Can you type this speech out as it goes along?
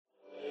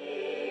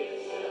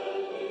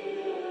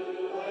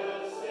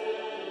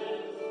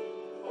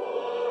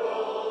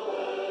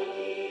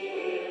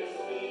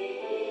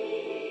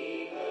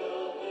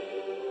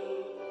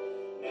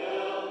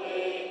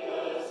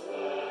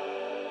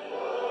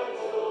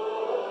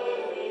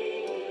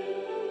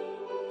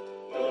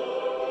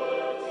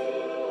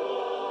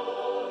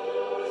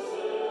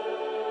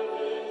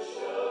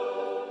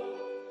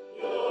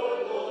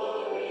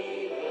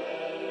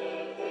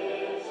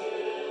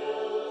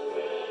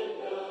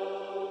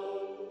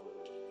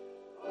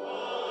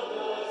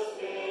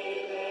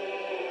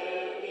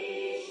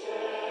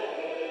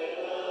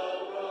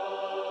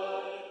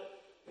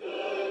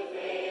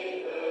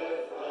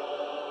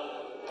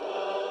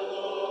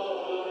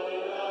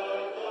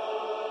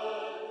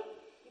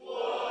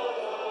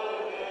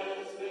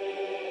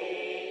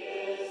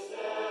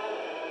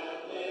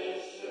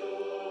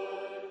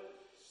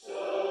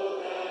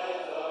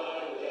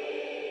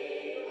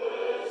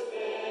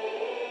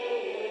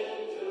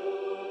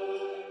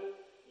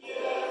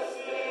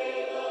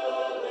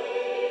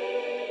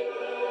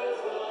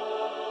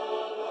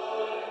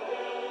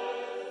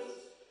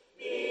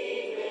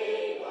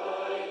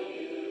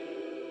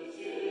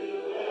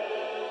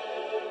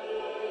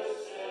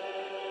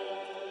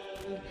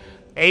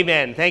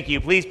Amen. Thank you.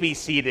 Please be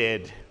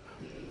seated.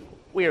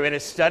 We are in a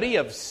study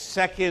of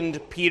 2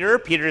 Peter,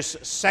 Peter's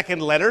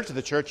second letter to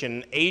the church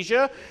in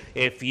Asia.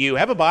 If you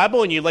have a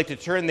Bible and you'd like to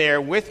turn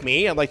there with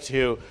me, I'd like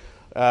to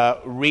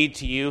read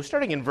to you,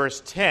 starting in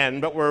verse 10,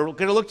 but we're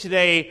going to look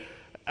today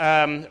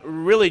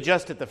really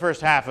just at the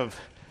first half of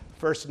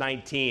verse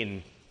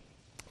 19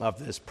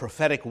 of this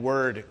prophetic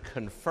word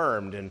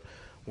confirmed and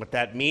what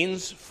that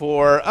means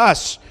for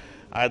us.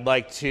 I'd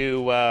like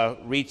to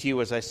read to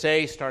you, as I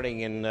say, starting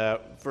in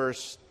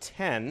verse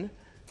 10.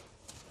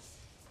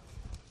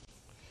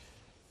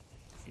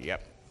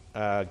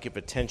 Give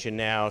attention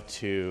now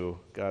to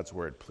God's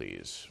word,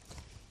 please.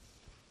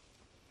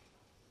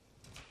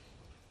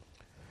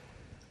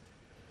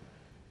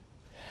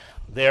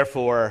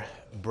 Therefore,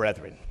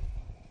 brethren,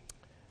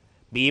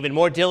 be even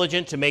more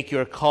diligent to make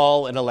your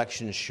call and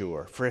election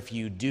sure. For if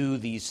you do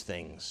these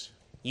things,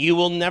 you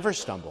will never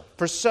stumble.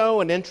 For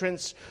so an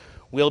entrance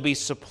will be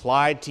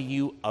supplied to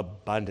you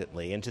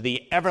abundantly into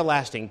the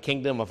everlasting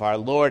kingdom of our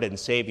Lord and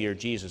Savior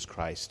Jesus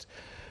Christ.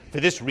 For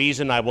this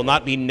reason, I will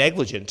not be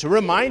negligent to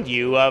remind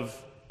you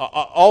of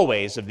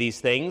always of these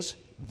things,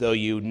 though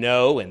you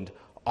know and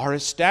are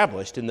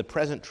established in the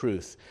present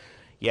truth.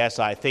 Yes,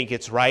 I think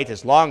it's right,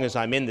 as long as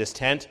I'm in this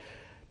tent,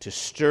 to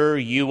stir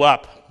you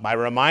up by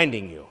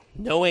reminding you,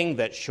 knowing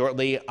that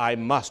shortly I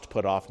must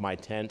put off my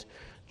tent,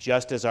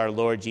 just as our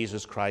Lord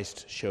Jesus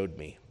Christ showed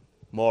me.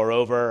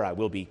 Moreover, I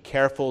will be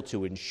careful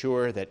to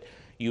ensure that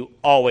you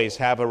always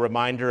have a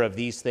reminder of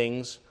these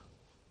things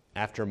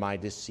after my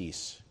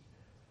decease.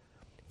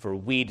 For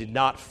we did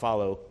not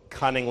follow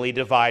cunningly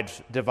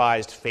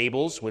devised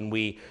fables when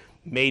we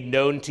made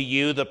known to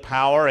you the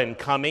power and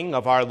coming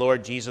of our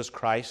Lord Jesus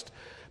Christ,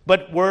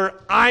 but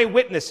were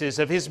eyewitnesses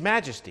of his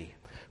majesty.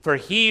 For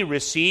he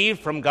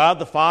received from God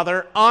the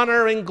Father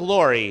honor and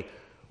glory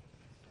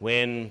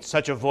when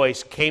such a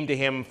voice came to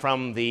him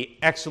from the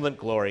excellent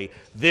glory,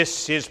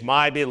 "This is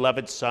my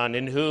beloved Son,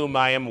 in whom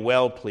I am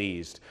well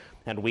pleased."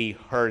 And we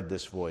heard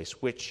this voice,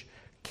 which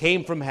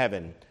came from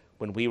heaven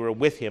when we were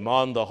with him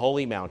on the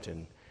holy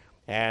mountain.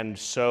 And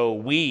so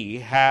we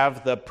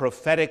have the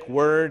prophetic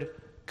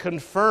word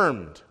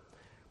confirmed,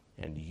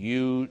 and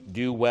you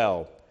do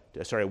well,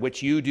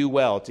 which you do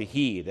well to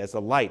heed as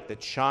the light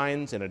that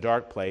shines in a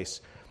dark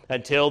place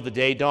until the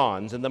day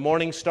dawns and the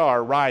morning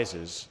star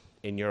rises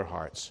in your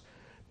hearts.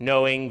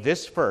 Knowing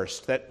this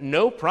first, that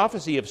no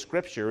prophecy of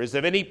Scripture is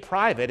of any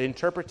private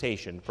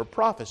interpretation, for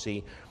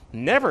prophecy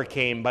never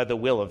came by the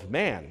will of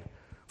man.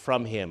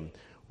 From him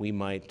we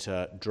might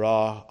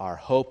draw our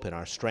hope and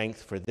our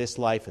strength for this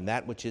life and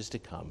that which is to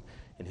come,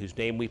 in whose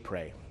name we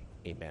pray.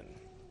 Amen.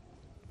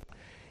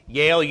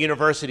 Yale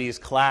University's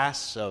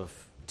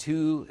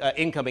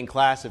incoming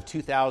class of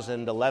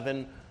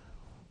 2011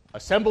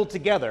 assembled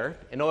together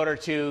in order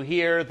to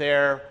hear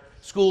their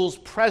school's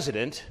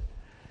president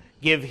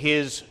give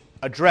his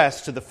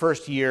address to the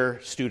first-year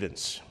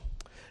students.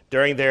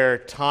 During their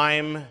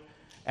time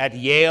at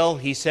Yale,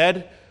 he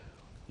said,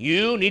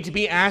 "You need to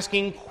be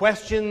asking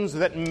questions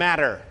that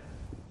matter.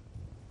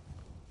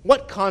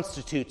 What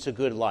constitutes a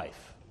good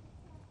life?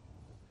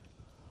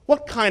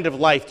 What kind of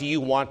life do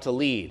you want to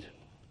lead?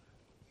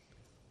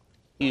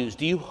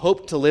 Do you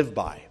hope to live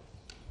by?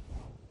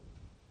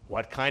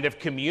 What kind of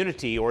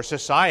community or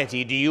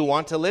society do you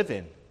want to live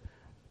in?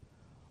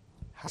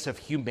 House of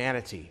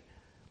humanity,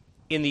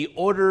 in the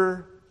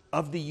order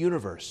of the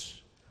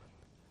universe.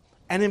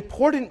 An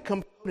important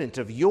component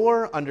of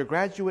your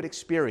undergraduate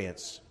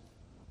experience,"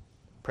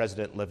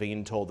 President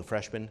Levine told the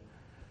freshmen,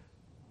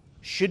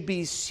 "should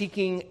be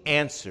seeking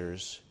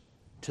answers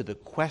to the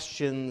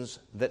questions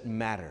that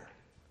matter.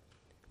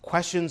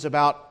 Questions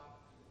about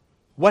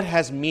what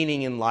has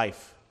meaning in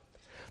life.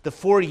 The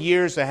 4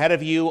 years ahead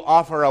of you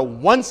offer a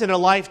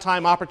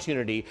once-in-a-lifetime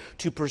opportunity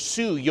to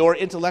pursue your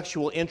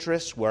intellectual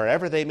interests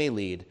wherever they may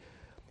lead.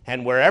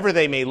 And wherever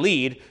they may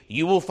lead,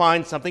 you will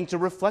find something to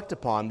reflect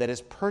upon that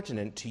is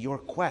pertinent to your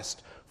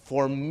quest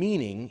for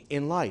meaning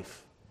in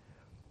life.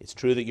 It's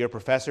true that your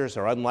professors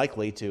are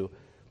unlikely to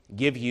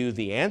give you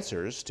the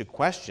answers to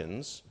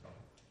questions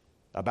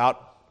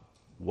about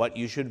what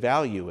you should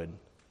value and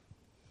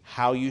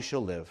how you shall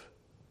live.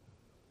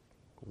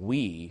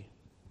 We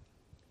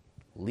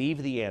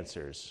leave the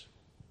answers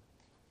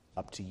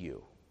up to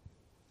you."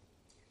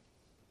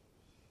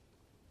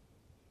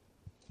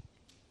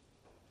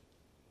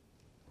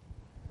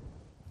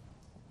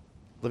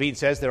 Levine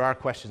says there are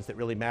questions that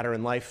really matter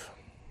in life.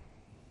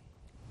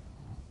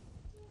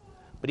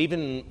 But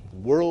even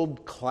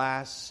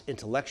world-class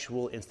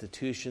intellectual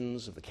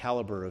institutions of the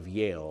caliber of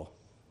Yale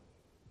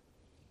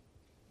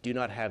do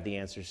not have the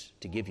answers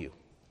to give you.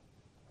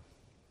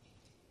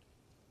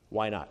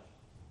 Why not?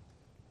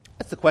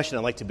 That's the question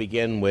I'd like to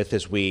begin with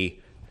as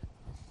we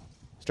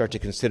start to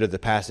consider the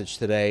passage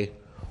today.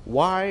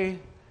 Why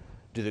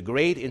do the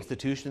great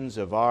institutions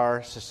of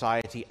our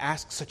society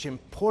ask such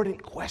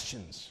important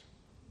questions,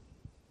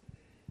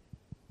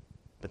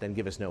 but then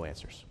give us no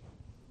answers?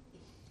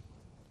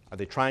 Are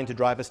they trying to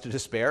drive us to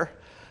despair?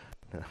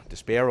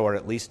 Despair, or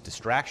at least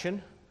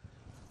distraction?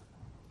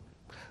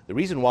 The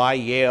reason why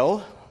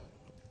Yale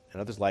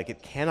and others like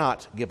it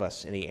cannot give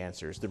us any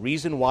answers. The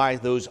reason why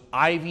those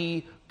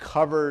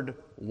ivy-covered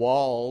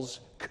walls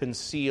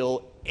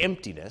conceal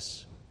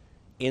emptiness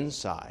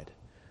inside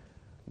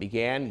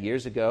began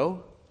years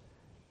ago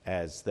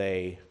as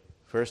they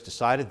first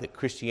decided that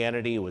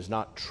Christianity was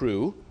not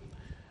true.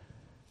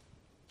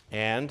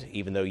 And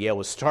even though Yale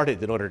was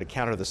started in order to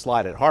counter the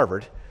slide at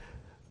Harvard,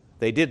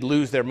 they did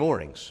lose their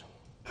moorings.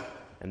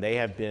 And they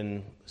have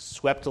been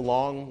swept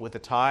along with the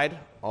tide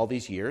all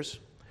these years.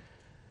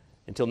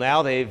 Until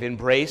now, they've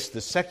embraced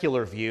the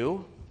secular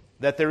view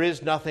that there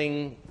is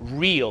nothing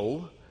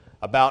real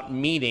about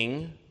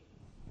meaning,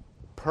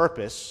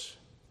 purpose,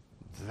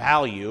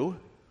 value,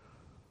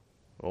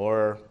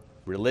 or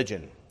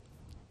religion.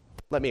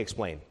 Let me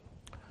explain.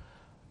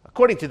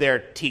 According to their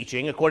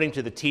teaching, according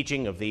to the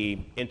teaching of the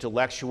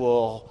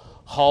intellectual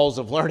halls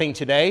of learning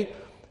today,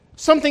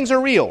 some things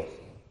are real.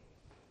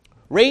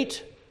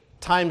 Rate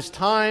times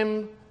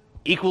time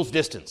equals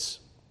distance.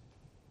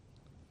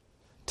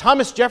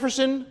 Thomas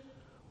Jefferson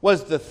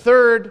was the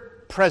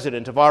third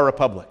president of our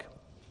republic.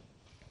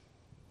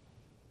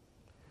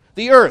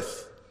 The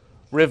earth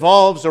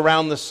revolves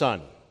around the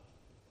sun.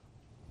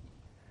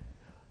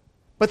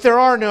 But there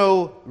are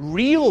no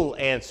real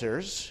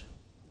answers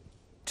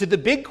to the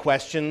big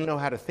question, know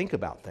how to think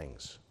about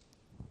things.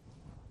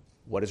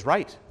 What is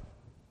right?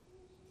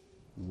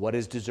 What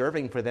is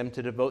deserving for them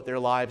to devote their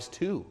lives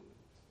to?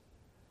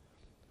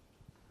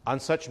 On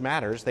such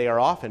matters, they are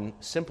often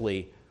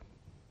simply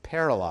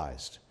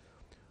paralyzed,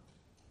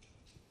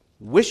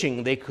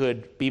 wishing they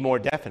could be more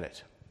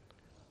definite,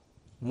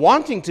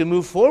 wanting to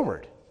move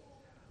forward,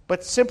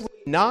 but simply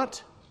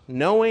not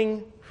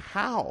knowing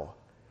how.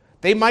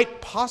 They might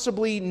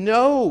possibly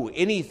know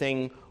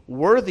anything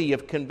worthy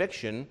of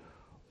conviction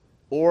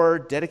or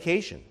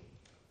dedication.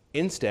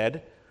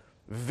 Instead,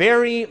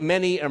 very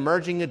many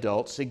emerging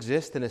adults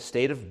exist in a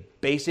state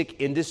of basic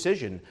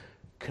indecision,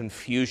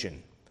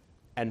 confusion,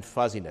 and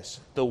fuzziness.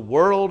 The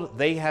world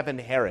they have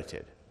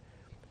inherited,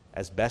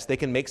 as best they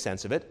can make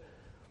sense of it,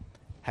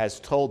 has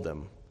told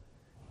them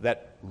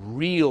that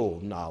real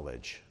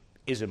knowledge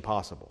is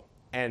impossible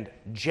and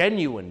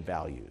genuine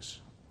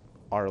values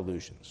are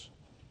illusions.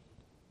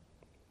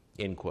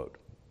 End quote.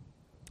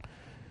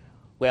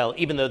 Well,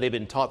 even though they've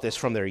been taught this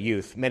from their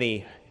youth,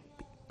 many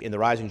in the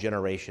rising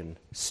generation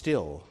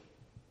still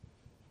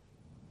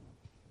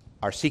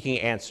are seeking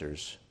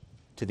answers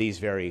to these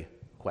very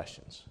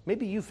questions.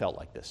 Maybe you felt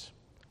like this.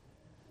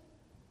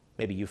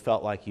 Maybe you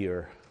felt like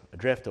you're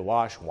adrift,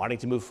 awash, wanting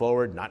to move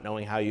forward, not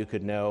knowing how you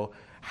could know.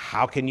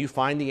 How can you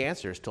find the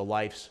answers to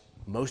life's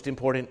most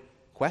important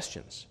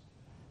questions?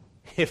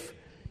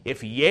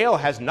 If Yale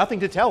has nothing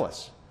to tell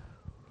us,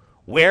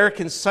 where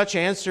can such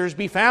answers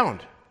be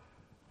found?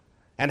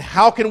 And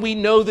how can we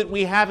know that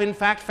we have in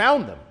fact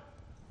found them?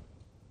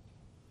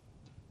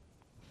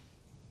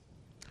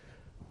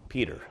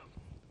 Peter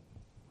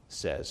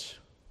says,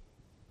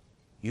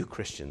 you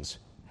Christians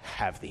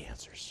have the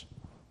answers.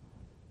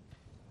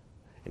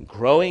 And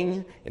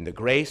growing in the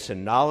grace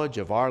and knowledge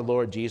of our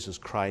Lord Jesus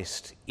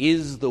Christ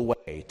is the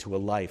way to a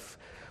life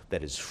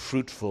that is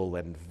fruitful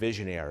and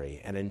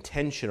visionary and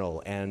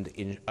intentional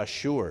and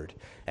assured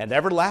and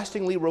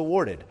everlastingly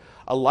rewarded,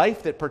 a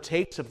life that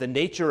partakes of the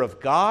nature of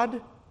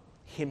God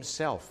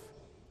Himself.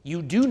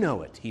 You do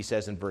know it, he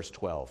says in verse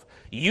 12.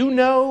 You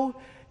know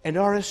and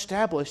are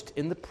established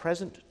in the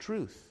present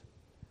truth.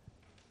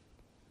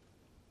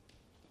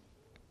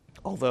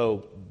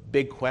 Although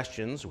big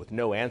questions with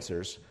no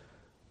answers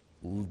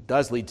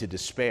does lead to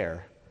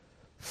despair,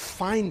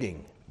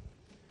 finding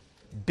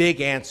big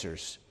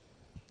answers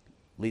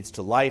leads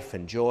to life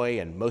and joy,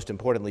 and most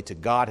importantly to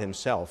God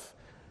Himself,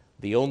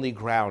 the only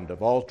ground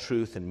of all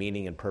truth and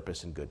meaning and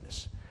purpose and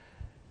goodness.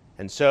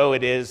 And so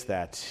it is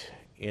that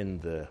in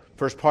the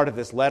first part of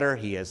this letter,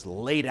 he has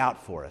laid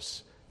out for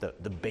us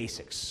the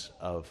basics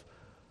of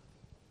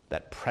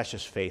that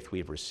precious faith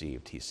we've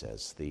received, he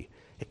says, the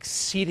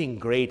exceeding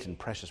great and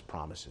precious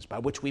promises by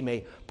which we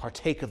may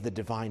partake of the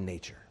divine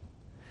nature.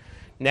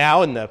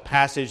 Now, in the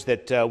passage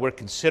that we're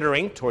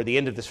considering toward the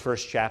end of this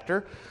first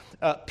chapter,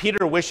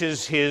 Peter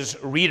wishes his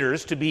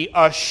readers to be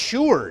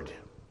assured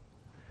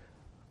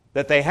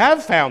that they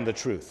have found the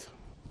truth.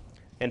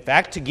 In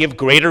fact, to give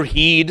greater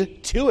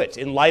heed to it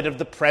in light of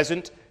the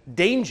present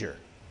danger.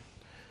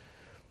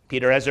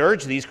 Peter has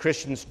urged these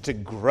Christians to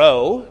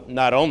grow,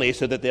 not only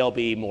so that they'll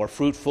be more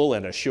fruitful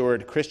and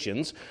assured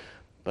Christians,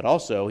 but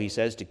also, he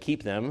says, to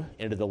keep them,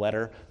 into the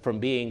letter, from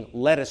being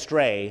led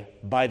astray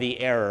by the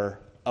error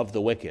of the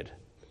wicked.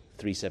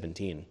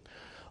 3:17.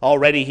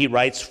 Already, he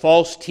writes,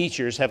 false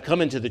teachers have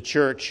come into the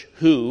church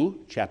who,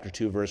 chapter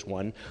 2, verse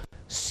 1,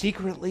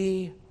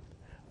 secretly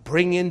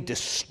bring in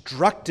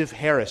destructive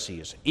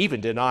heresies, even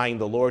denying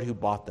the Lord who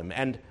bought them.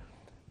 And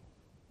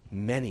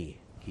many,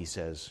 he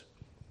says,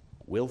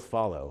 will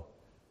follow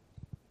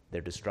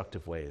their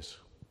destructive ways.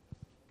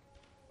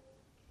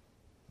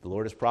 The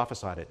Lord has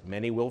prophesied it.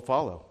 Many will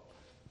follow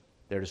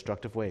their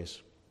destructive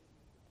ways.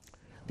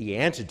 The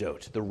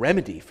antidote, the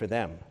remedy for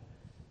them,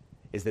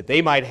 is that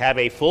they might have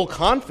a full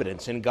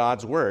confidence in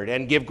God's word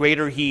and give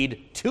greater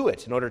heed to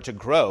it in order to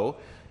grow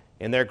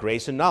in their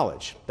grace and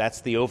knowledge.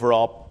 That's the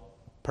overall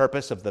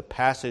purpose of the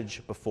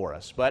passage before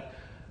us. But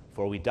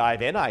before we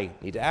dive in, I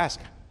need to ask,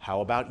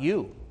 how about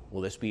you?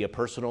 Will this be a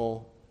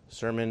personal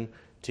sermon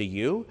to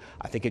you?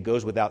 I think it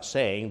goes without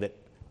saying that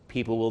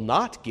people will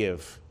not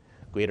give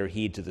greater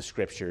heed to the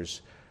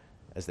Scriptures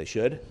as they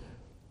should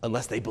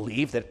unless they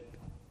believe that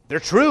they're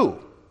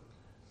true,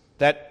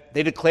 that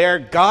they declare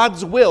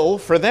God's will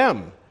for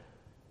them,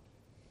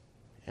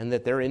 and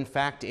that they're in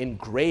fact in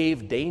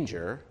grave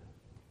danger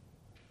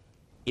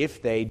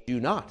if they do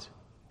not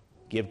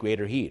give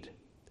greater heed.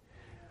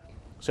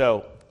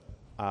 So,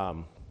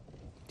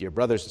 dear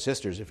brothers and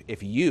sisters,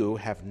 if you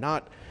have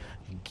not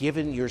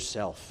given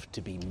yourself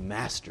to be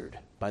mastered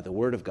by the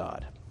Word of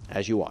God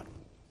as you ought,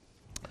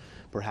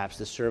 perhaps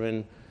this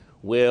sermon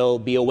will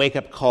be a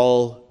wake-up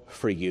call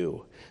for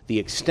you. The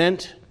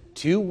extent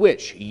to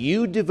which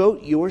you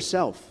devote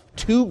yourself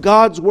to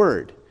God's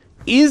Word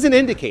is an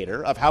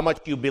indicator of how much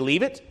you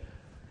believe it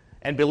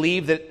and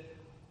believe that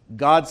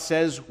God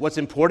says what's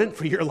important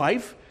for your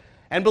life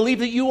and believe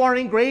that you are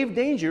in grave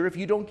danger if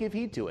you don't give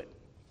heed to it.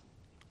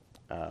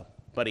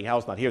 Buddy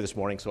Howell's not here this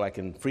morning, so I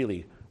can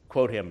freely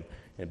quote him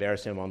and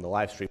embarrass him on the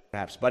live stream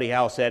perhaps. Buddy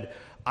Howell said,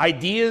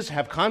 "Ideas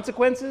have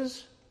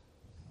consequences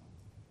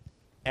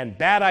and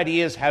bad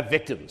ideas have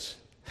victims."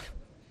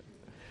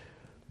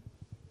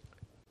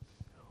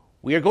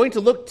 We are going to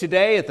look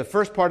today at the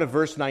first part of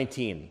verse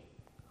 19,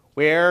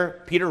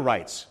 where Peter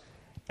writes,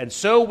 "And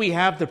so we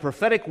have the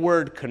prophetic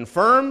word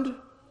confirmed,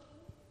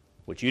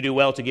 which you do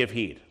well to give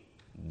heed."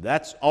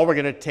 That's all we're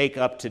going to take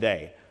up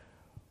today.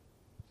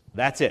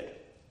 That's it.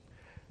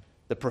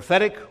 The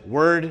prophetic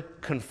word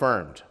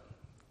confirmed.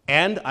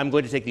 And I'm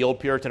going to take the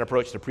old Puritan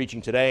approach to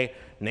preaching today,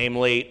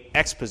 namely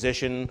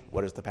exposition,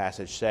 what does the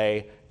passage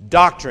say?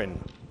 Doctrine,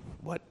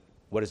 what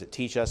does it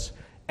teach us?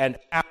 And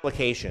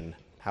application,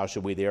 how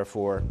should we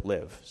therefore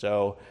live?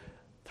 So,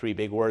 three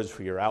big words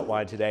for your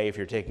outline today if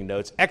you're taking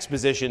notes: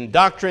 exposition,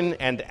 doctrine,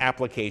 and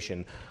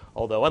application.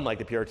 Although, unlike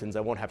the Puritans,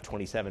 I won't have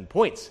 27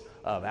 points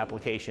of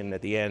application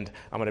at the end.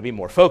 I'm going to be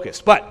more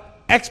focused.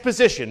 But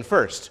exposition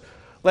first.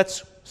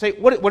 Let's say,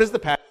 what does the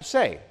passage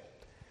say?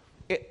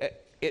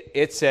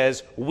 It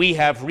says, we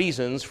have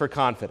reasons for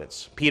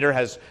confidence. Peter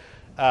has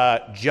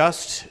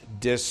just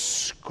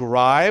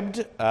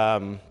described,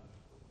 from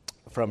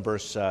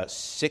verse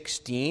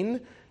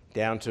 16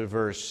 down to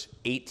verse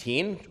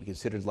 18, we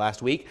considered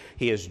last week,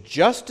 he has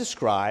just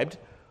described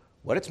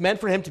what it's meant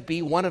for him to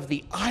be one of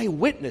the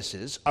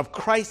eyewitnesses of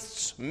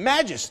Christ's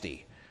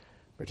majesty.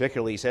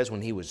 Particularly, he says,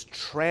 when he was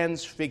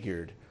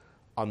transfigured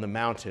on the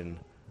mountain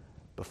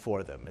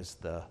before them, as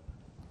the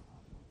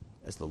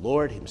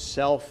Lord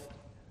himself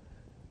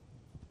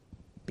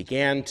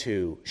began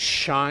to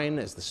shine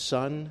as the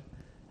sun,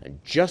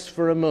 and just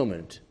for a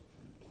moment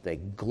they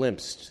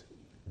glimpsed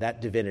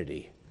that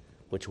divinity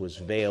which was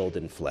veiled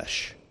in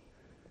flesh.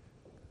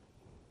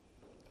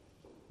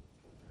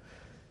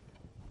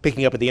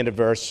 Picking up at the end of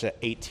verse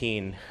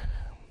 18,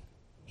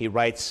 he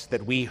writes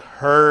that we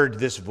heard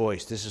this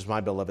voice. This is my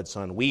beloved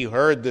Son. We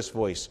heard this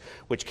voice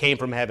which came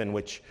from heaven,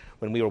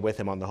 when we were with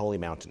him on the holy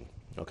mountain.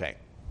 Okay.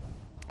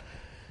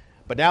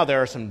 But now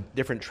there are some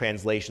different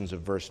translations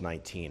of verse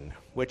 19,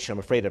 which I'm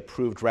afraid have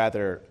proved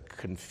rather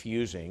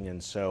confusing,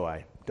 and so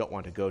I don't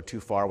want to go too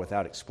far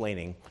without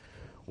explaining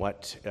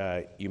what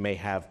you may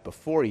have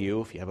before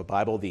you. If you have a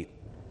Bible, the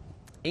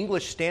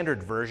English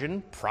Standard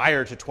Version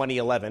prior to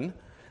 2011,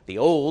 the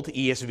old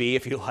ESV,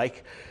 if you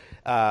like,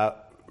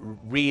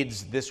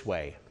 reads this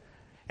way: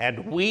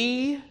 "And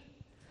we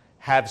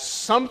have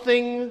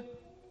something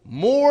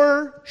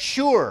more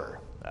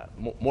sure,"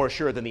 more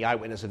sure than the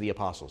eyewitness of the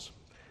apostles,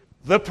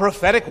 "the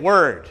prophetic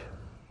word."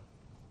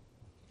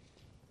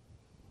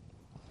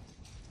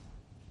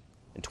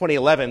 In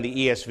 2011,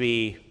 the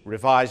ESV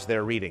revised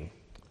their reading.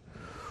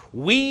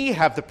 "We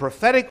have the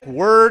prophetic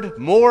word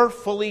more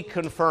fully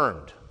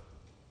confirmed."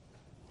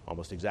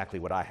 Almost exactly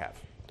what I have.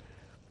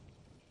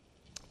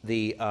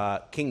 The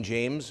King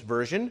James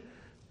Version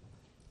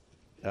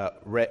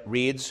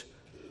reads,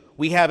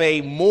 "We have a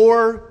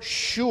more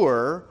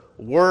sure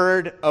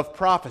word of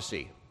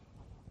prophecy."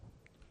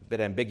 A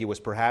bit ambiguous,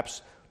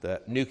 perhaps. The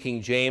New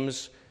King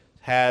James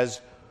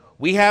has,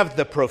 "We have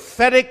the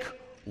prophetic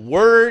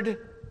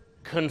word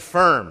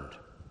confirmed."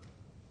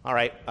 All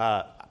right,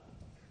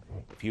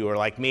 if you are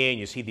like me and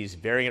you see these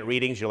variant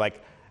readings, you're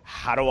like,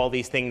 how do all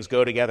these things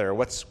go together?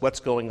 What's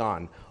going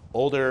on?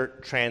 Older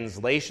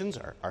translations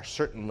are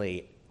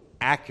certainly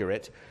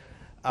accurate,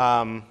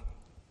 but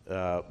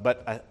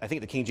I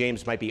think the King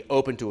James might be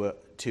open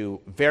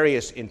to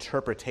various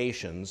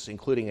interpretations,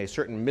 including a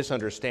certain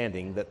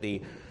misunderstanding that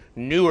the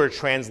newer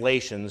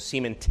translations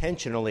seem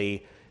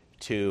intentionally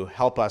to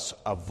help us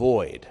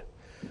avoid.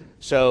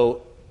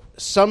 So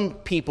some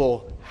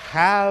people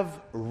have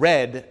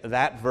read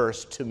that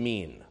verse to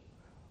mean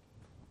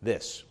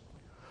this: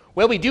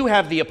 well, we do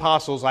have the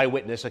apostles'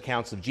 eyewitness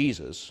accounts of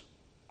Jesus,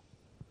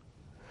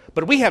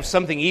 but we have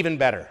something even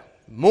better,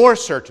 more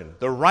certain,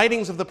 the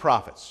writings of the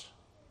prophets.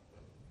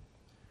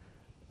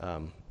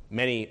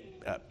 Many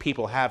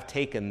people have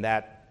taken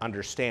that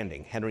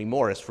understanding. Henry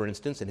Morris, for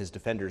instance, in his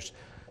Defender's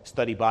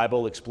Study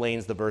Bible,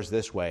 explains the verse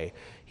this way.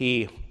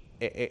 He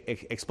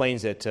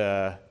explains it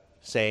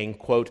saying,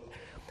 quote,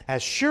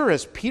 "As sure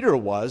as Peter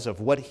was of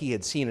what he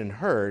had seen and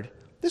heard,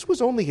 this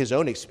was only his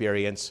own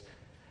experience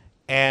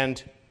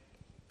and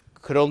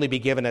could only be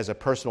given as a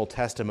personal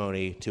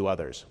testimony to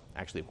others."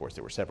 Actually, of course,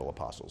 there were several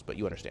apostles, but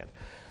you understand.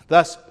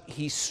 Thus,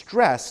 he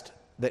stressed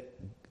that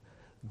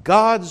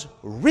God's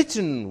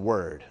written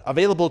word,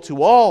 available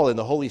to all in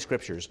the Holy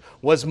Scriptures,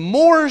 was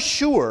more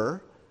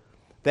sure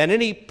than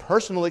any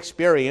personal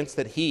experience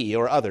that he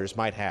or others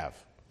might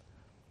have.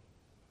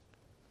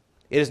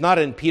 It is not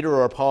in Peter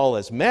or Paul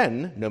as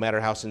men, no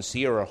matter how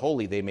sincere or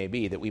holy they may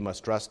be, that we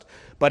must trust,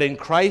 but in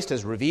Christ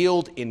as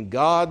revealed in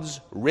God's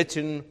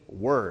written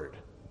word.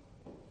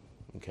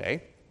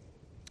 Okay?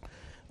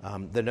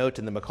 The note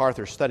in the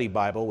MacArthur Study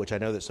Bible, which I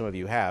know that some of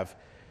you have,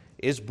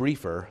 is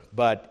briefer,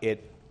 but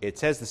it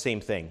says the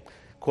same thing.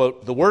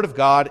 Quote, "The Word of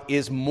God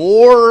is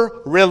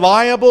more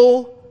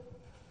reliable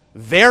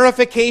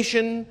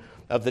verification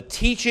of the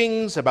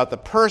teachings about the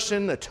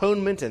person,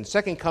 atonement, and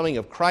second coming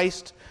of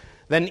Christ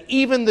than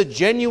even the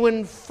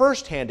genuine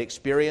first-hand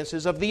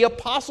experiences of the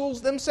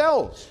apostles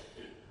themselves."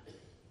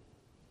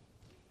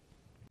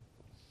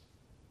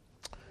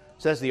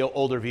 Says the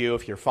older view,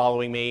 if you're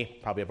following me.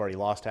 Probably I've already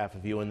lost half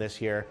of you in this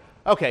here.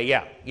 Okay,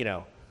 yeah,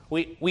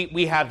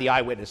 we have the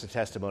eyewitness and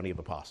testimony of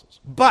apostles.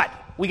 But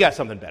we got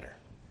something better.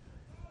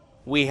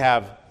 We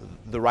have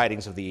the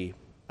writings of the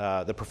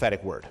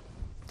prophetic word.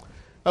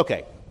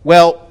 Okay,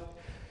 well,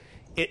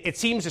 it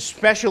seems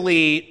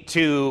especially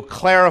to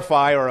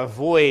clarify or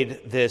avoid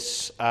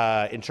this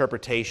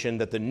interpretation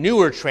that the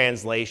newer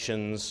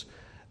translations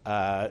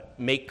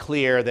make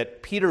clear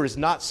that Peter is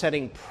not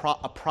setting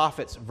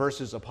prophets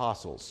versus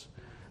apostles.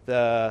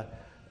 The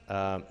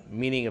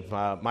meaning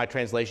of my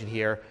translation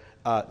here,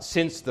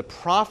 since the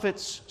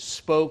prophets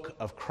spoke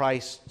of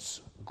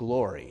Christ's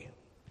glory,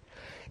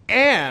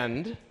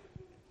 and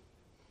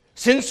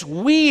since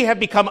we have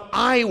become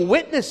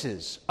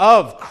eyewitnesses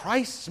of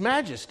Christ's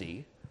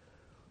majesty,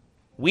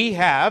 we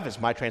have, as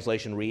my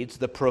translation reads,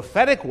 the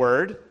prophetic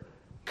word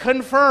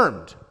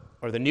confirmed,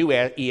 or the new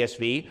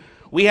ESV.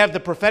 We have the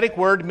prophetic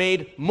word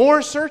made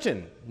more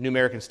certain, New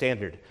American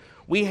Standard.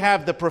 We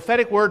have the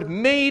prophetic word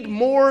made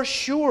more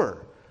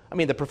sure. I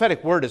mean, the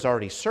prophetic word is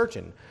already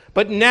certain,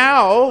 but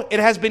now it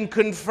has been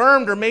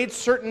confirmed or made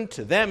certain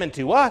to them and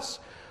to us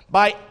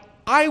by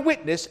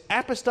eyewitness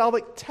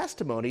apostolic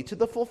testimony to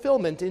the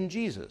fulfillment in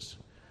Jesus.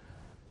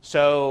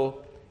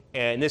 So,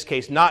 in this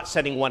case, not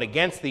setting one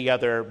against the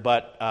other,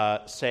 but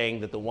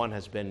saying that the one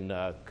has been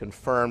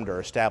confirmed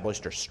or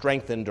established or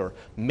strengthened or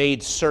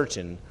made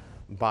certain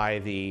by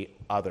the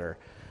other.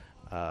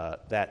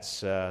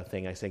 That's a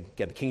thing I think,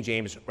 again, King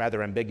James,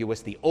 rather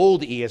ambiguous. The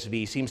old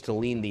ESV seems to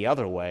lean the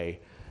other way.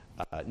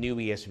 New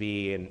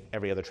ESV and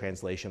every other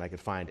translation I could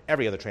find,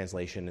 every other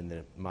translation in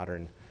the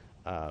modern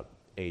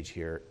age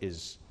here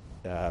is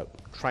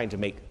trying to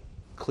make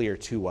clear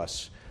to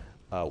us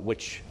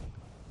which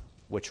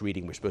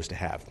reading we're supposed to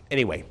have.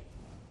 Anyway,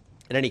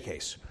 in any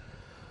case,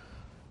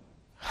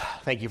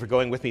 thank you for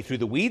going with me through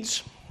the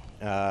weeds.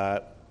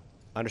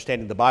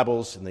 Understanding the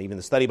Bibles and even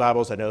the study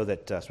Bibles, I know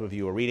that some of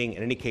you are reading.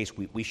 In any case,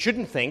 we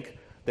shouldn't think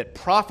that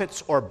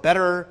prophets are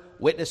better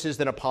witnesses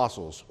than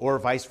apostles, or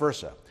vice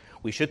versa.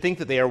 We should think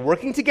that they are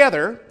working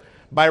together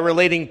by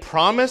relating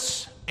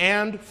promise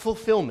and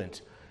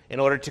fulfillment in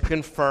order to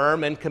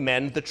confirm and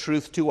commend the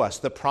truth to us.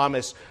 The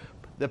promise,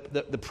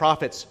 the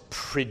prophets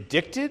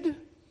predicted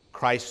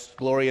Christ's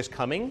glorious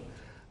coming.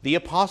 The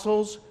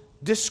apostles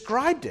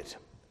described it.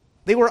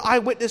 They were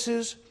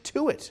eyewitnesses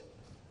to it.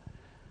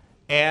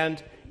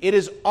 And it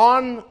is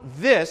on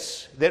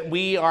this that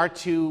we are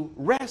to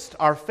rest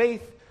our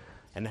faith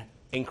and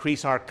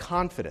increase our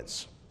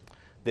confidence.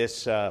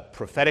 This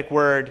prophetic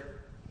word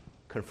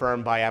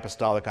confirmed by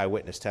apostolic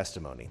eyewitness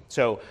testimony.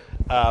 So,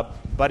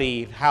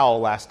 Buddy Howell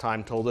last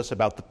time told us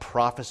about the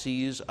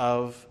prophecies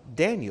of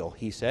Daniel.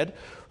 He said,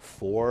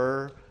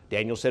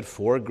 Daniel said,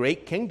 4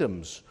 great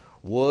kingdoms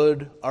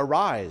would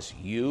arise.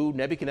 You,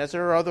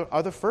 Nebuchadnezzar,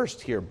 are the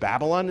first here.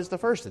 Babylon is the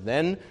first. And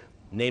then,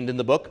 named in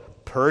the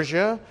book,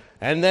 Persia,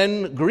 and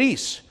then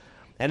Greece.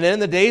 And then in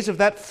the days of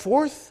that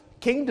 4th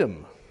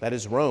kingdom, that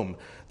is Rome,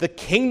 the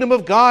kingdom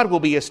of God will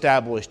be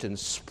established and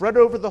spread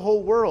over the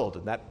whole world.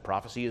 And that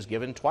prophecy is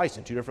given twice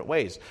in 2 different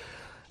ways.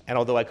 And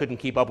although I couldn't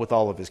keep up with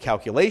all of his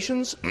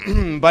calculations,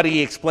 but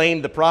he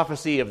explained the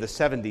prophecy of the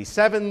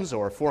 77s,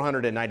 or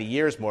 490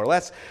 years more or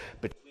less,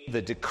 between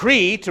the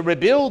decree to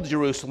rebuild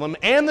Jerusalem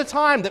and the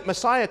time that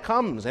Messiah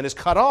comes and is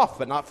cut off,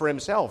 but not for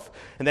himself.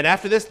 And then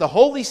after this, the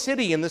holy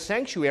city and the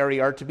sanctuary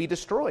are to be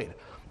destroyed,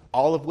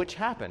 all of which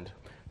happened.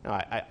 Now,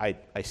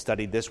 I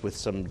studied this with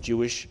some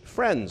Jewish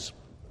friends.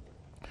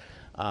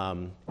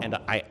 And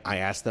I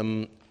asked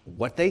them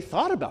what they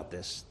thought about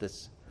this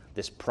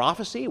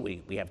prophecy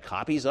we have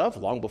copies of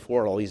long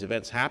before all these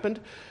events happened,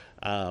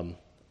 of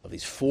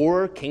these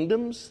 4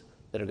 kingdoms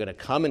that are going to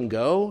come and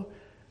go.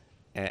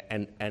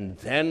 and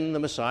then the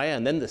Messiah,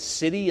 and then the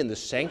city and the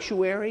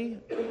sanctuary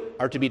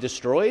are to be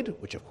destroyed,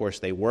 which of course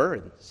they were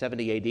in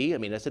 70 AD. I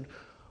mean, I said,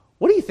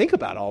 what do you think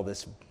about all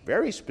this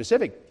very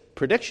specific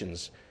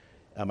predictions?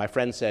 My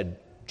friend said,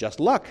 just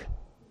luck.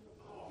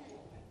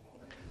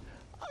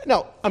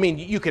 No, I mean,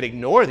 you could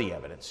ignore the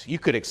evidence. You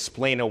could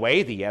explain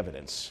away the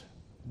evidence.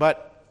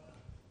 But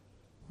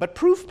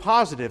proof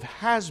positive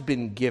has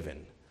been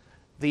given.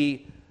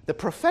 The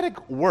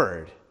prophetic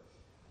word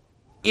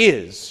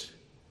is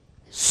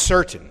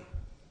certain.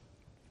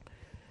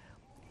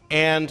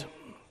 And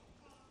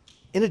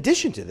in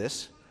addition to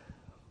this,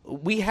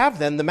 we have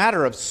then the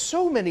matter of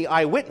so many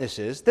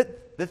eyewitnesses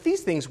that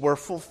these things were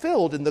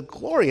fulfilled in the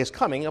glorious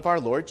coming of our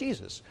Lord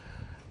Jesus.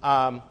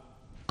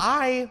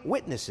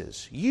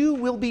 Eyewitnesses. You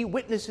will be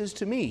witnesses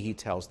to me, he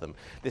tells them.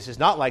 This is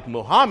not like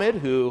Muhammad,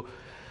 who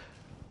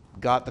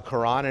got the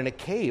Quran in a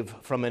cave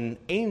from an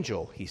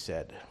angel, he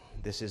said.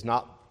 This is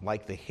not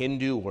like the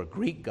Hindu or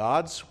Greek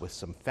gods with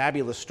some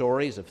fabulous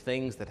stories of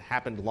things that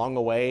happened long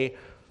ago,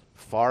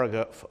 far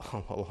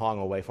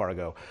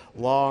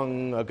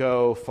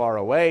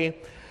away.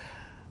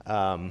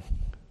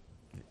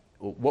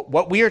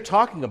 What we are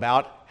talking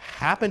about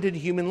happened in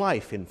human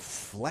life, in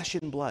flesh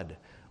and blood,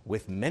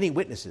 with many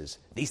witnesses.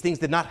 These things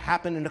did not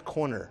happen in a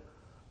corner,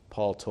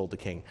 Paul told the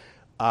king.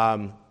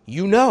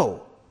 You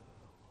know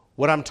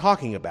what I'm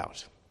talking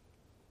about.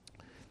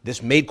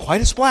 This made quite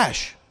a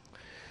splash.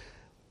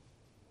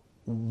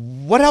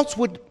 What else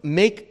would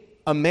make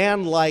a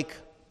man like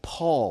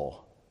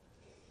Paul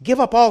give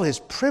up all his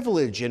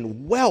privilege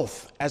and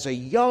wealth as a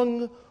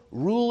young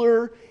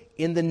ruler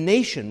in the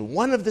nation,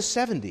 one of the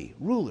 70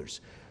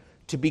 rulers,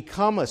 to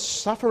become a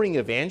suffering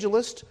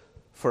evangelist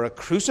for a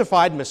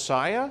crucified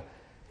Messiah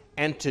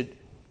and to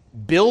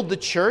build the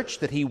church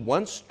that he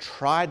once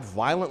tried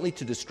violently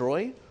to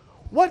destroy?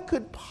 What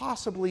could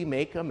possibly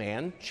make a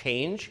man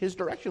change his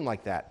direction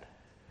like that?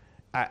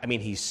 I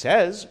mean, he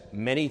says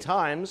many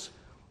times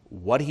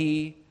what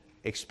he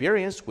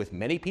experienced with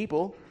many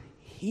people.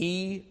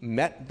 He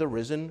met the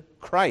risen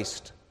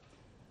Christ.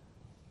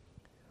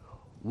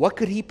 What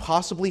could he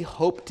possibly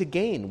hope to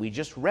gain? We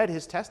just read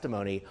his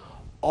testimony.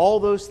 All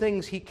those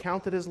things he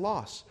counted as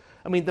loss.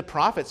 I mean, the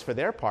prophets, for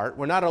their part,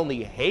 were not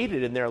only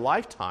hated in their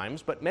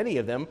lifetimes, but many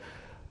of them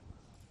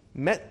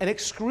met an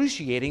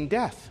excruciating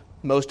death.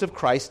 Most of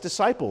Christ's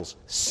disciples,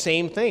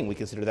 same thing. We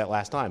considered that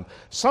last time.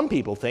 Some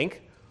people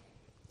think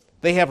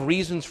they have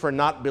reasons for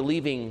not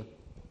believing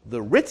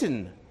the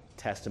written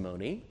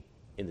testimony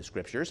in the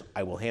Scriptures.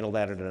 I will handle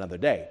that at another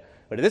day.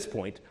 But at this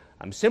point,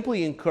 I'm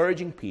simply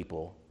encouraging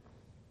people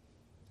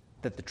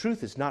that the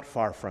truth is not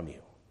far from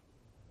you.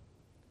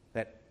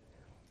 That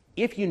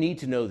if you need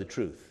to know the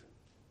truth,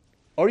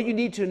 or you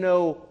need to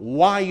know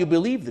why you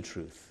believe the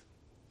truth,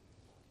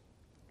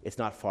 it's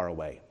not far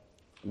away.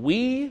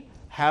 We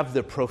have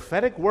the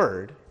prophetic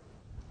word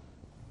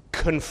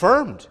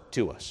confirmed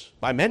to us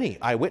by many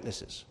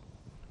eyewitnesses.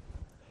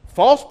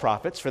 False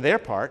prophets, for their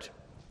part,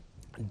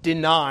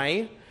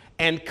 deny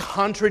and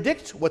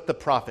contradict what the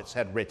prophets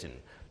had written.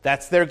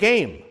 That's their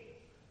game.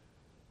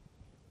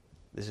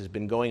 This has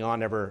been going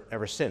on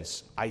ever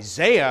since.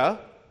 Isaiah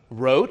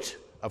wrote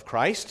of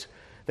Christ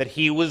that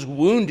he was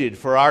wounded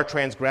for our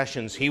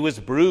transgressions, he was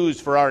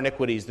bruised for our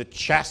iniquities, the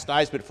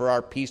chastisement for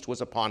our peace was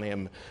upon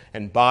him,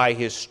 and by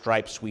his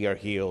stripes we are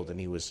healed. And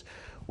he was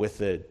with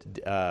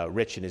the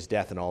rich in his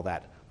death and all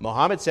that.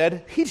 Muhammad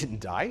said he didn't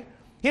die.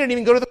 He didn't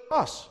even go to the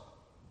cross.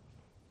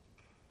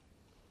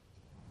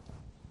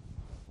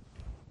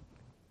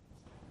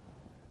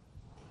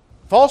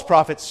 False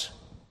prophets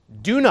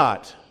do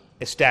not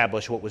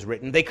establish what was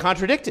written. They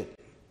contradict it.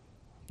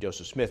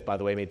 Joseph Smith, by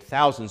the way, made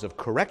thousands of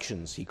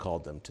corrections, he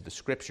called them, to the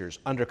Scriptures,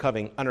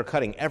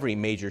 undercutting every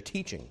major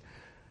teaching.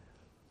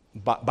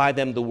 By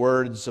them, the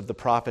words of the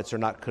prophets are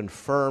not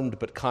confirmed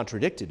but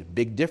contradicted.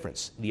 Big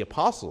difference. The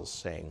apostles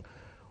saying,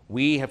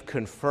 we have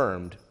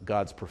confirmed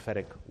God's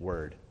prophetic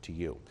word to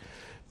you.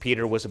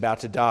 Peter was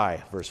about to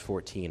die, verse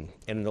 14.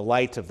 And in the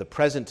light of the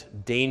present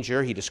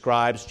danger, he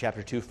describes,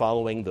 chapter 2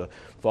 following, the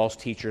false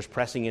teachers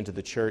pressing into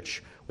the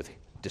church with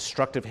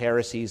destructive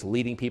heresies,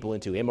 leading people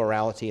into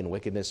immorality and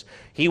wickedness.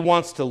 He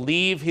wants to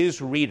leave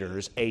his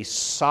readers a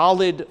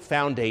solid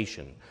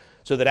foundation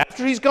so that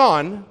after he's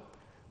gone,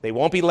 they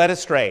won't be led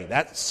astray.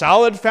 That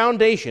solid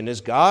foundation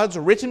is God's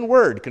written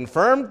word,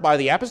 confirmed by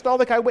the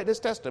apostolic eyewitness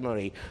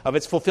testimony of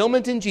its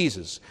fulfillment in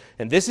Jesus.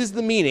 And this is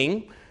the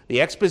meaning, the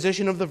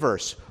exposition of the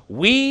verse.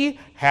 We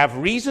have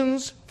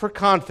reasons for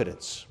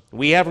confidence.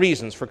 We have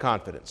reasons for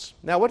confidence.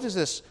 Now, what does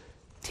this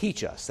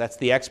teach us? That's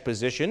the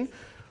exposition.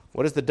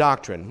 What is the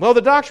doctrine? Well,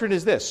 the doctrine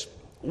is this.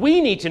 We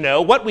need to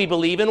know what we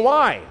believe and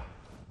why.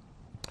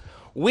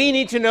 We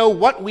need to know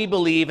what we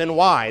believe and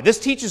why. This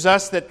teaches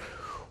us that,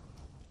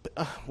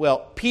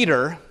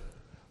 Peter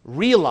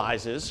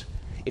realizes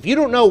if you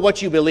don't know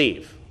what you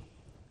believe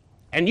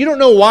and you don't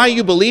know why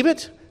you believe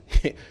it,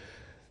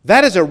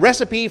 that is a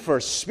recipe for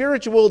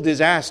spiritual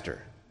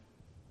disaster.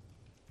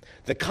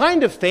 The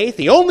kind of faith,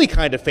 the only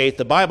kind of faith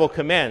the Bible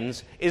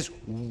commends, is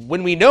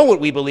when we know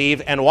what we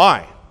believe and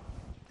why.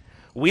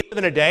 We live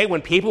in a day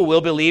when people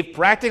will believe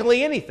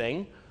practically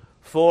anything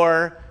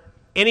for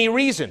any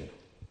reason,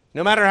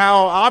 no matter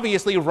how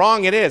obviously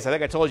wrong it is. I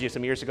think I told you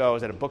some years ago I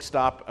was at a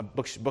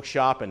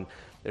bookshop, and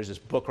there's this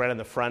book right on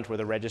the front where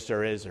the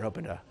register is. They're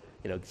hoping to,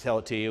 sell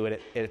it to you, and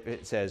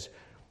it says,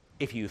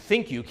 "If you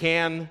think you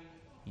can,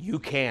 you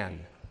can."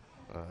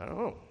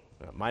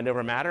 Mind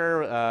over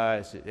matter.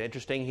 It's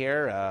interesting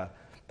here.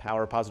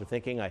 Power of positive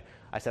thinking. I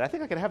said, I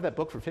think I can have that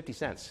book for 50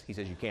 cents. He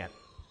says, you can't.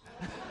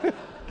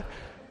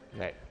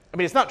 Right. I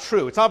mean, it's not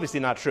true. It's obviously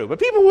not true. But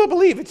people will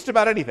believe it's just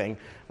about anything,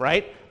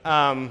 right?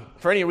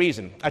 For any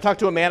reason. I talked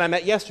to a man I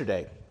met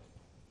yesterday.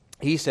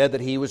 He said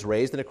that he was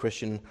raised in a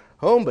Christian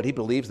home, but he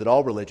believes that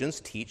all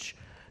religions teach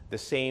the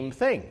same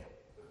thing.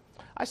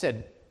 I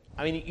said,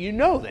 you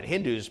know that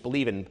Hindus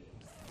believe in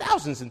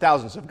thousands and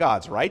thousands of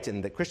gods, right?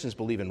 And that Christians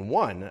believe in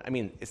one.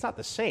 It's not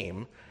the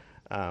same.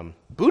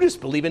 Buddhists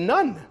believe in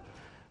none.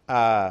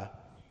 And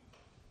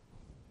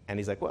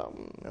he's like, well,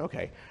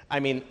 okay.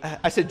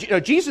 I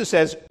said, Jesus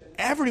says,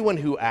 everyone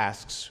who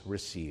asks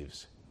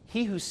receives.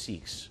 He who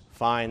seeks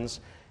finds,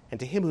 and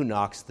to him who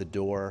knocks, the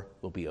door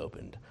will be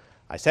opened.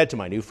 I said to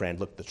my new friend,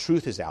 look, the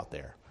truth is out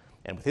there.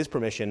 And with his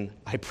permission,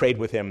 I prayed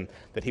with him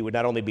that he would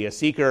not only be a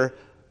seeker,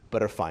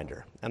 but a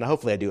finder. And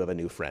hopefully I do have a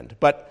new friend.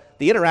 But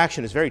the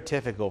interaction is very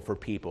typical for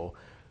people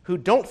who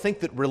don't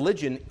think that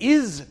religion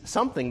is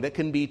something that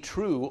can be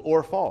true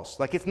or false.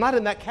 Like, it's not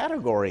in that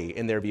category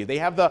in their view. They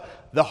have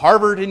the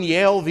Harvard and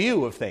Yale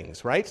view of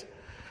things, right?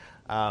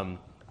 I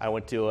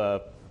went to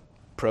a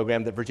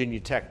program that Virginia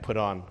Tech put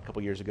on a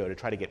couple years ago to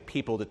try to get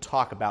people to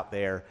talk about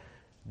their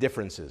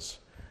differences.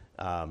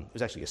 It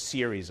was actually a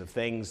series of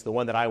things. The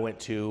one that I went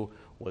to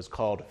was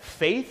called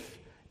Faith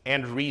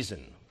and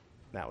Reason.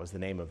 That was the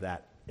name of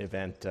that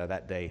event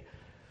that day.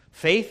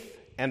 Faith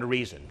and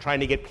reason, trying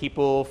to get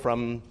people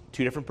from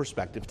two different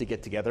perspectives to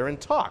get together and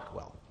talk.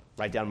 Well,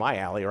 right down my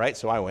alley, right?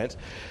 So I went.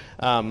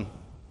 And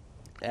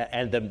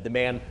the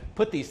man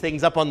put these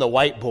things up on the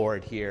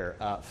whiteboard here.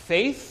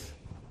 Faith,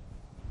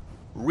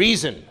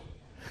 reason.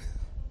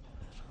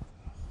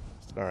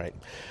 All right.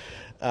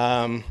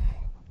 And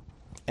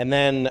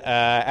then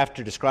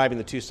after describing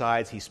the two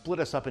sides, he split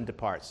us up into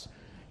parts.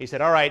 He said,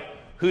 all right,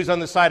 who's on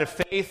the side of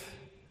faith?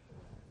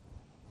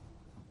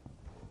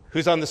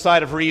 Who's on the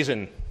side of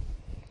reason?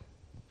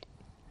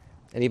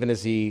 And even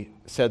as he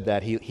said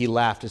that, he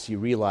laughed as he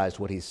realized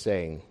what he's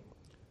saying.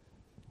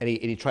 And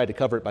he tried to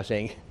cover it by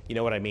saying, you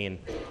know what I mean?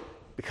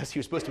 Because he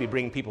was supposed to be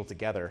bringing people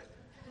together.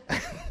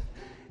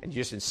 And you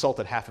just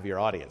insulted half of your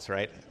audience,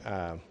 right?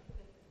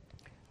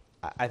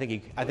 I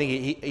think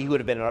he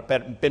would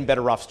have been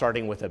better off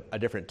starting with a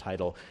different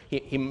title.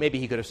 Maybe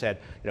he could have said,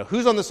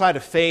 who's on the side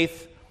of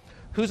faith?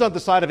 Who's on the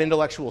side of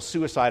intellectual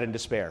suicide and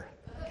despair?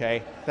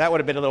 Okay? That would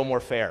have been a little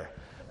more fair.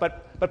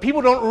 But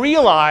people don't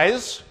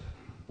realize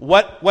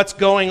what's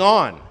going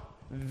on.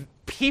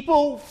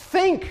 People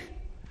think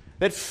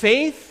that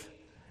faith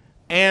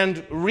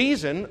and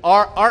reason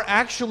are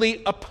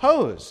actually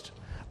opposed.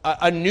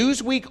 A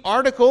Newsweek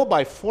article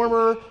by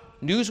former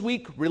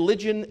Newsweek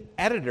religion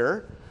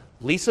editor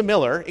Lisa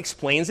Miller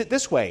explains it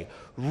this way.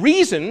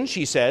 Reason,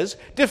 she says,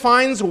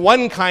 defines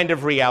one kind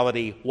of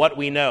reality, what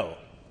we know.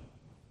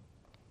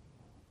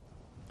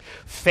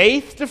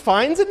 Faith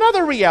defines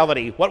another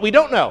reality, what we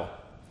don't know.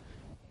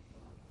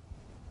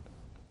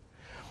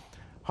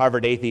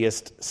 Harvard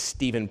atheist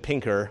Steven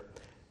Pinker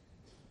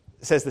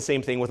says the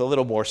same thing with a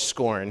little more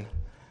scorn.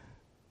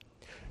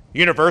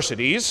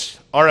 Universities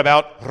are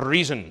about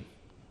reason,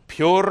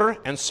 pure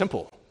and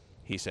simple,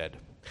 he said.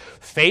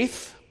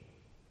 Faith,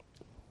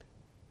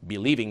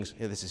 believing,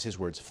 this is his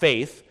words,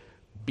 faith,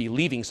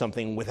 believing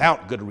something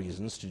without good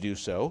reasons to do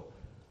so,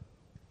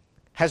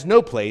 has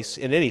no place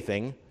in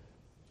anything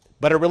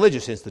but a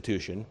religious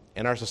institution,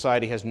 and our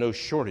society has no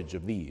shortage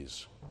of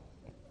these.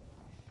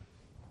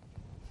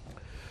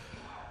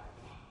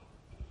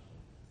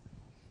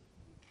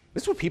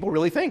 This is what people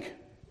really think.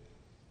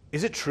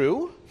 Is it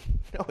true?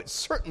 No, it's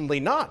certainly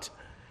not.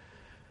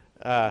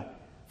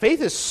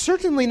 Faith is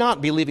certainly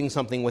not believing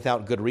something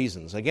without good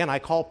reasons. Again, I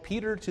call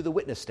Peter to the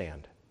witness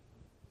stand.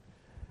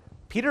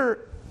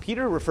 Peter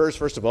refers,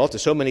 first of all, to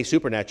so many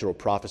supernatural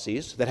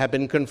prophecies that have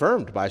been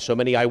confirmed by so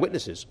many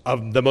eyewitnesses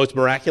of the most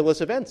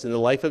miraculous events in the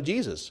life of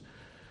Jesus.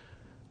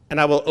 And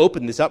I will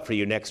open this up for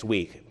you next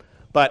week.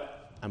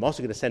 But I'm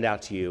also going to send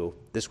out to you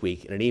this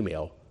week in an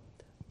email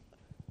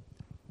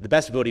the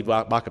best Voddie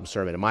Baucham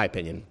sermon, in my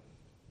opinion,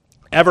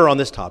 ever on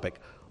this topic,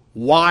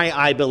 why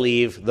I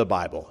believe the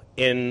Bible,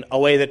 in a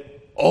way that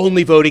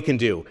only Voddie can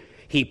do.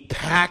 He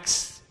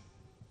packs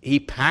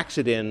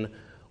it in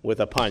with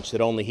a punch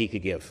that only he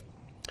could give.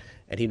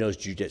 And he knows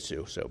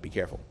jiu-jitsu, so be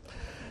careful.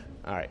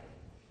 All right.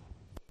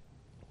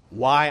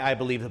 Why I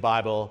believe the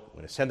Bible. I'm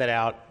going to send that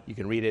out. You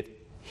can read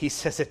it. He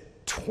says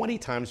it 20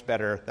 times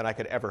better than I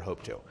could ever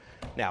hope to.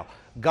 Now,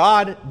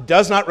 God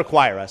does not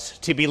require us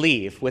to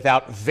believe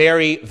without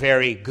very,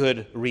 very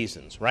good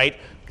reasons, right?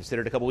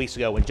 Considered a couple weeks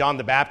ago when John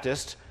the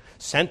Baptist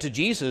sent to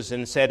Jesus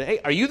and said, hey,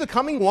 are you the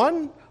coming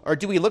one, or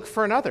do we look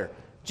for another?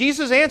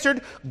 Jesus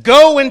answered,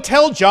 go and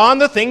tell John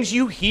the things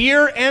you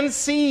hear and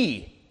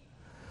see.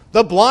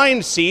 The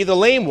blind see, the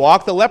lame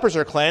walk, the lepers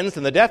are cleansed,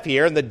 and the deaf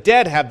hear, and the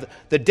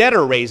dead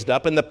are raised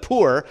up, and the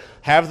poor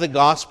have the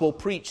gospel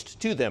preached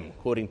to them,"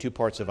 quoting two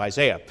parts of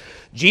Isaiah.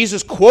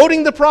 Jesus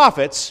quoting the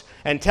prophets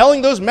and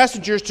telling those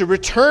messengers to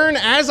return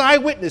as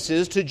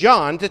eyewitnesses to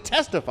John to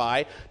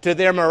testify to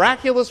their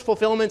miraculous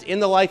fulfillment in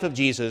the life of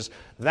Jesus.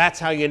 That's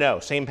how you know.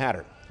 Same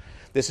pattern.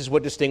 This is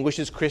what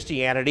distinguishes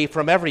Christianity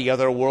from every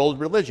other world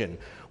religion.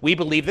 We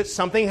believe that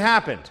something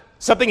happened.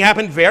 Something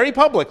happened very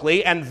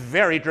publicly and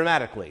very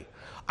dramatically.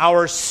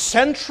 Our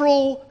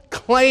central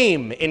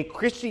claim in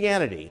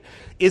Christianity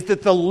is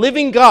that the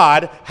living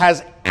God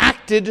has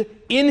acted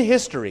in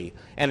history,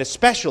 and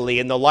especially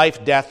in the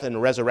life, death,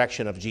 and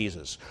resurrection of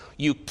Jesus.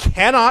 You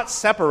cannot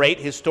separate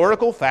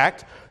historical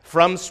fact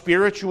from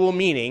spiritual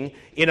meaning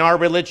in our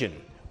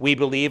religion. We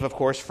believe, of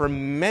course, for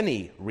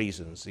many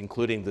reasons,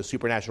 including the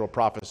supernatural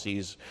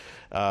prophecies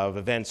of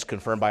events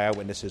confirmed by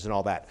eyewitnesses and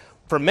all that.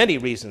 For many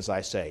reasons,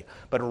 I say.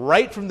 But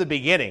right from the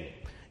beginning,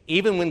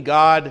 even when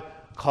God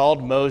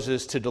called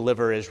Moses to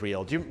deliver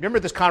Israel. Do you remember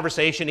this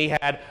conversation he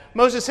had?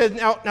 Moses said,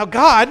 now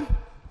God,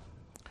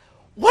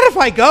 what if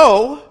I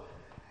go?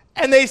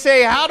 And they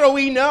say, how do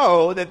we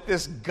know that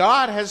this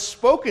God has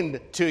spoken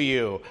to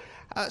you?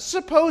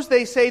 Suppose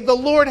they say, the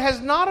Lord has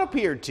not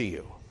appeared to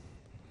you.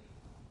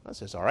 God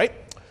says, all right,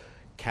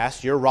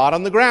 cast your rod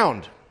on the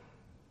ground.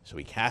 So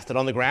he cast it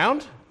on the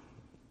ground,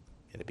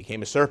 and it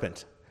became a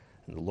serpent.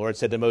 And the Lord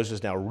said to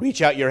Moses, now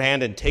reach out your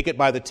hand and take it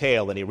by the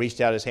tail. And he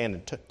reached out his hand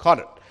and caught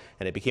it.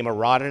 And it became a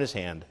rod in his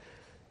hand.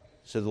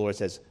 So the Lord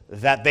says,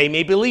 that they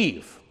may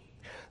believe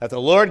that the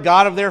Lord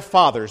God of their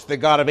fathers, the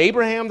God of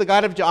Abraham, the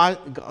God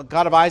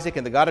of Isaac,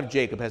 and the God of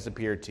Jacob has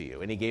appeared to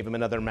you. And he gave him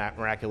another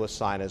miraculous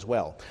sign as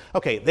well.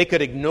 Okay, they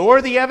could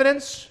ignore the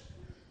evidence.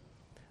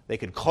 They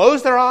could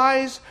close their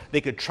eyes.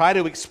 They could try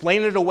to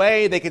explain it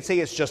away. They could say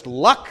it's just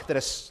luck that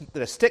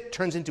a stick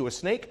turns into a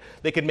snake.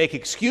 They could make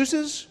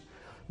excuses.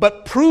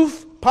 But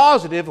proof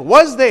positive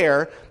was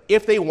there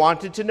if they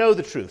wanted to know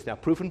the truth. Now,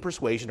 proof and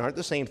persuasion aren't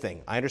the same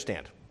thing. I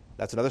understand.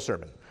 That's another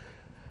sermon.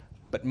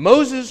 But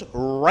Moses,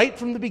 right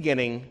from the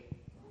beginning,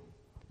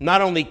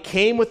 not only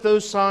came with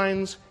those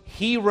signs,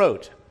 he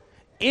wrote,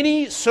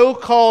 any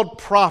so-called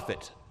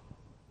prophet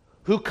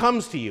who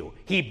comes to you,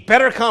 he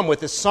better come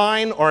with a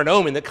sign or an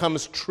omen that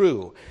comes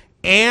true.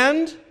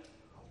 And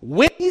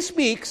when he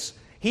speaks,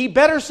 he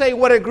better say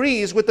what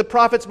agrees with the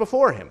prophets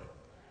before him.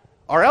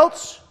 Or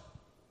else,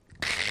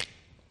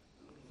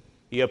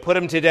 you put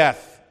him to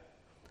death.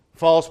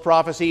 False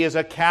prophecy is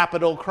a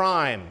capital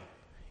crime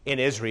in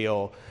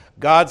Israel.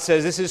 God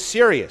says this is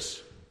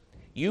serious.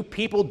 You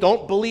people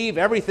don't believe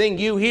everything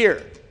you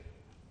hear.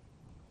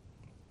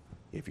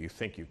 If you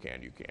think you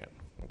can, you can.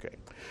 Okay.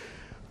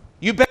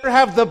 You better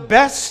have the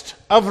best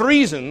of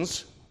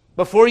reasons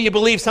before you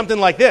believe something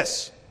like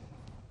this.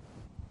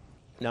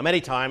 Now,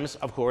 many times,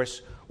 of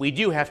course, we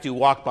do have to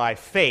walk by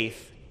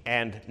faith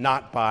and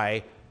not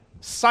by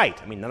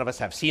sight. I mean, none of us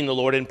have seen the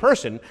Lord in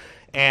person,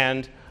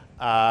 and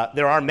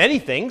there are many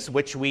things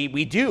which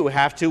we do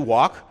have to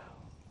walk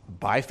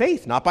by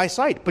faith, not by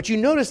sight. But you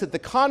notice that the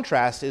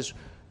contrast is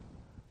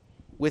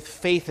with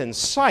faith and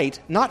sight,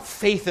 not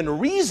faith and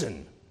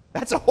reason.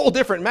 That's a whole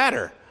different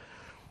matter.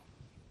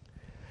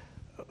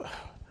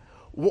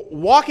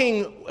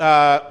 Walking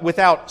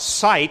without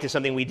sight is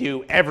something we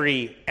do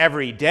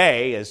every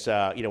day. As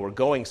we're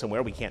going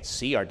somewhere, we can't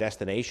see our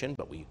destination,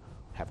 but we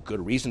have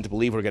good reason to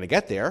believe we're going to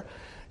get there.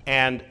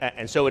 And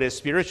so it is,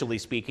 spiritually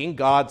speaking,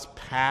 God's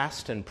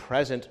past and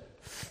present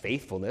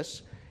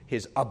faithfulness,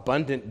 his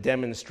abundant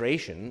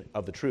demonstration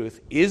of the truth,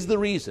 is the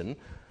reason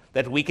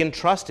that we can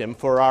trust him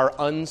for our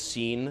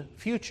unseen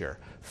future.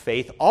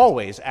 Faith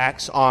always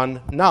acts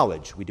on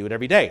knowledge. We do it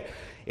every day.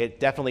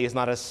 It definitely is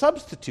not a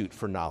substitute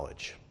for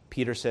knowledge.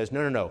 Peter says,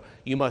 no,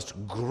 you must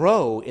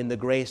grow in the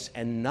grace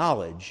and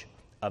knowledge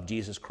of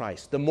Jesus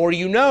Christ. The more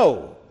you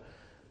know,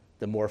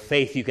 the more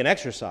faith you can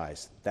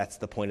exercise. That's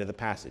the point of the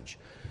passage.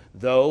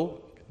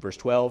 Though, verse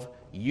 12,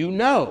 you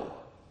know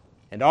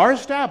and are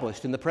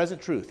established in the present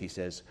truth, he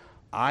says,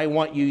 I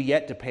want you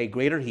yet to pay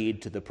greater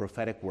heed to the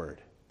prophetic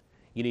word.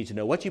 You need to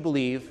know what you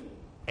believe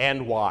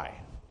and why.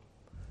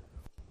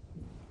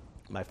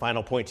 My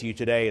final point to you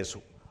today is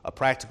a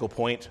practical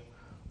point,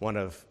 one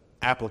of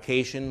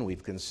application.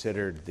 We've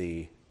considered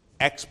the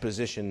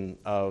exposition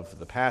of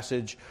the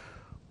passage.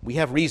 We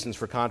have reasons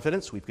for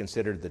confidence. We've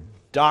considered the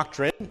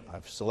doctrine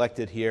I've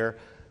selected here.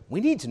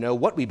 We need to know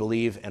what we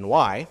believe and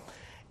why.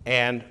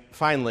 And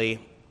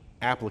finally,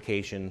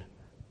 application.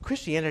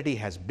 Christianity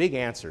has big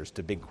answers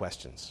to big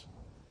questions.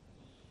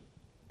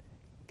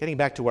 Getting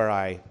back to where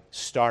I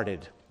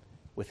started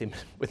with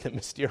a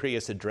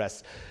mysterious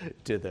address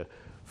to the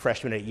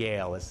freshman at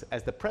Yale,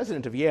 as the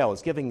president of Yale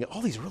is giving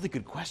all these really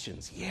good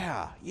questions.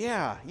 Yeah.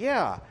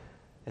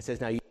 It says,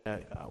 now,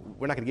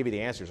 we're not going to give you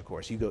the answers, of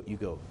course. You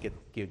go,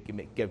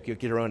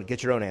 get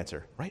your own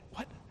answer. Right?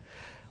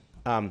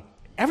 What?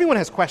 Everyone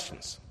has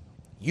questions.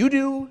 You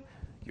do,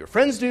 your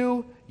friends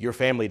do, your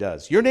family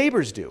does, your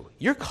neighbors do,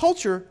 your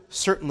culture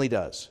certainly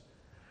does.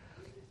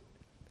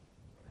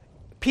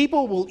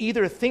 People will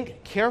either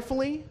think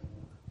carefully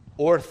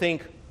or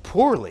think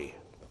poorly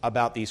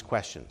about these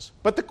questions,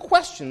 but the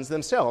questions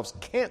themselves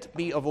can't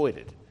be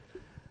avoided.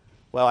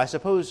 Well, I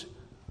suppose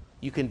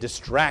you can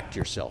distract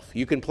yourself.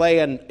 You can play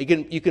and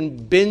you can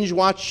binge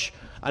watch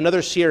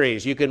another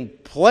series. You can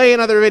play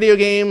another video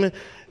game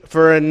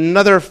for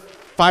another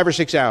 5 or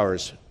 6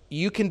 hours.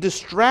 You can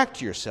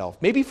distract yourself,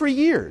 maybe for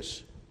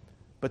years.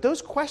 But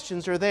those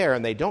questions are there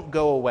and they don't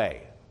go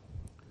away.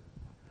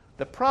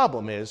 The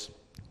problem is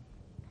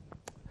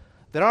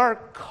that our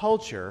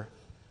culture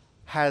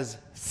has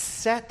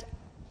set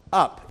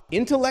up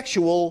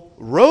intellectual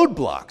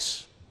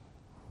roadblocks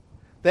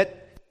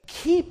that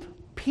keep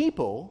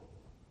people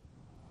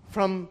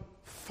from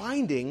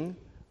finding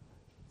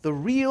the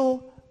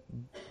real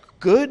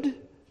good,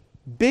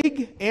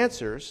 big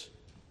answers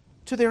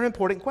to their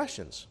important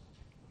questions.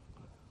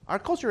 Our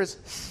culture has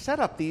set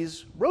up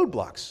these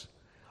roadblocks.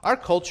 Our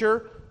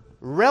culture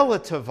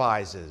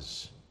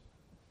relativizes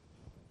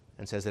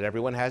and says that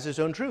everyone has his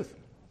own truth.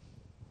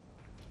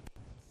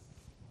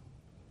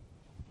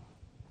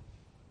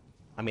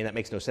 I mean, that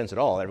makes no sense at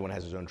all. Everyone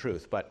has his own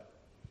truth. But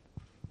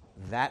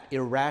that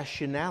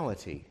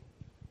irrationality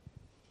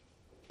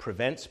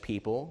prevents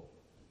people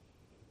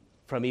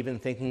from even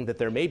thinking that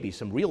there may be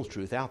some real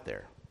truth out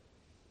there.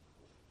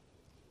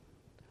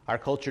 Our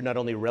culture not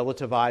only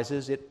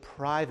relativizes, it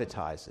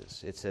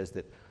privatizes. It says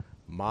that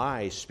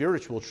my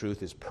spiritual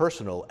truth is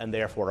personal and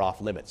therefore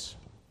off limits.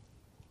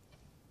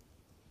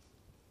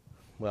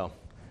 Well,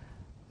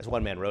 as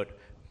one man wrote,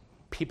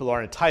 people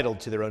are entitled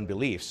to their own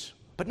beliefs,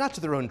 but not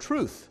to their own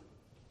truth.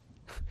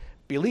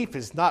 Belief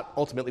is not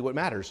ultimately what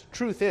matters.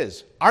 Truth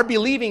is. Our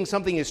believing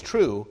something is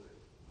true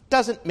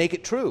doesn't make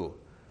it true.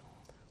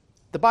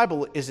 The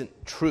Bible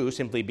isn't true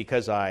simply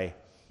because I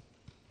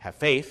have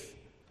faith.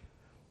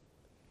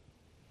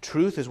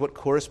 Truth is what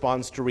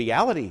corresponds to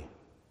reality,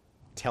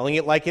 telling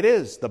it like it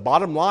is. The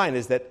bottom line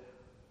is that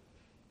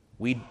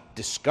we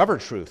discover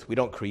truth. We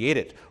don't create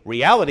it.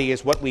 Reality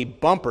is what we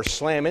bump or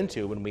slam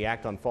into when we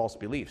act on false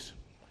beliefs.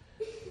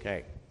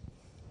 Okay.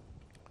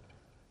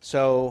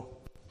 So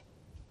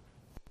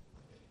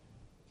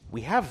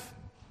we have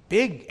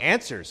big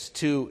answers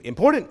to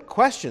important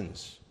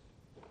questions.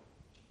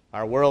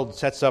 Our world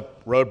sets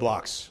up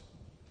roadblocks,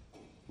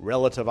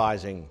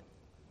 relativizing,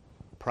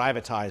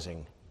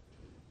 privatizing.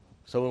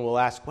 Someone will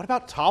ask, what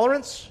about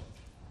tolerance?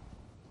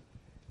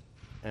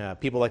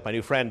 People like my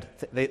new friend,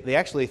 they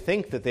actually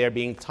think that they are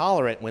being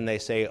tolerant when they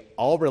say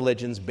all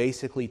religions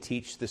basically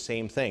teach the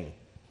same thing.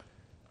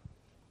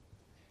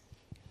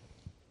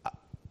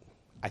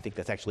 I think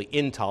that's actually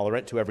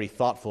intolerant to every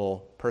thoughtful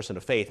person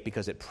of faith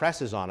because it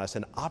presses on us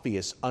an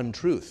obvious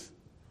untruth.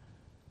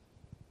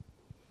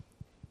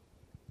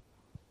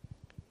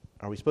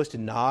 Are we supposed to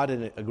nod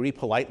and agree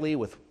politely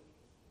with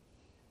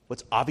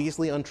what's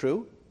obviously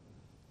untrue?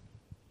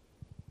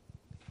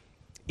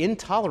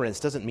 Intolerance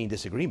doesn't mean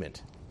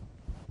disagreement.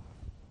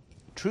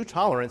 True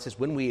tolerance is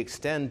when we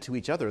extend to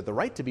each other the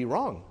right to be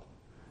wrong.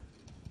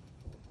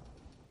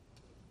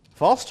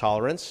 False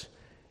tolerance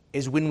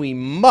is when we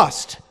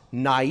must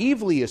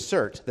naively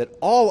assert that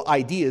all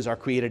ideas are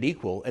created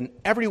equal and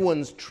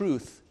everyone's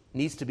truth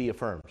needs to be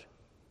affirmed.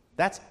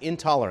 That's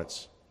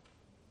intolerance.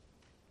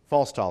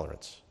 False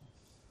tolerance.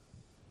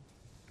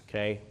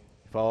 Okay,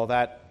 follow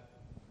that?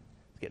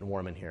 It's getting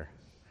warm in here.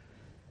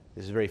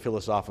 This is very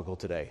philosophical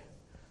today.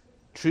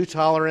 True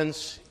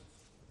tolerance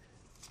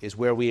is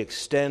where we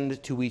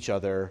extend to each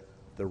other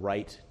the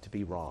right to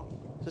be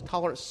wrong. It's a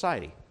tolerant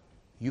society.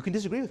 You can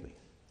disagree with me.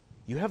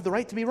 You have the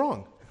right to be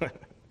wrong.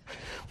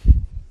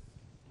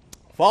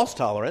 False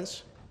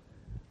tolerance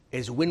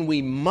is when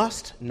we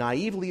must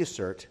naively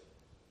assert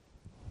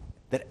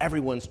that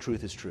everyone's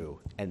truth is true,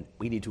 and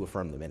we need to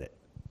affirm them in it.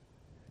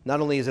 Not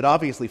only is it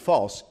obviously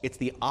false, it's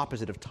the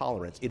opposite of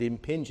tolerance. It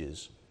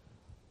impinges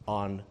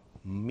on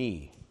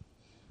me.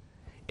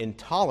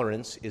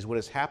 Intolerance is what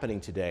is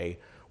happening today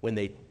when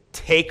they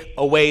take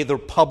away the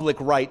public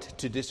right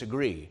to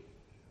disagree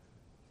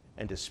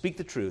and to speak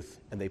the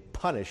truth, and they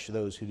punish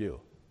those who do.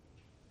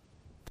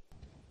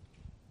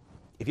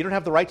 If you don't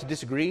have the right to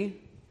disagree,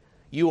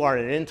 you are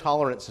an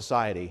intolerant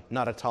society,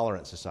 not a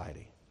tolerant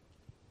society.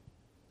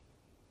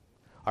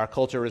 Our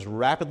culture is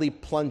rapidly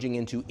plunging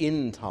into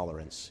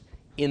intolerance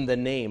in the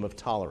name of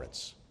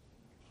tolerance.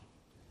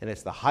 And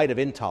it's the height of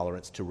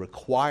intolerance to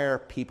require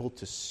people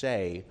to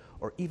say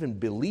or even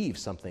believe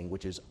something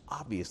which is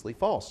obviously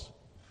false.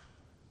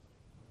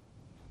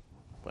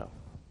 Well,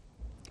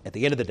 at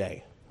the end of the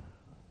day,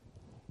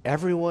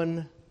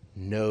 everyone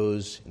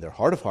knows in their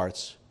heart of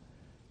hearts,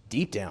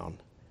 deep down,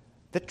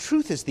 that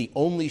truth is the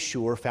only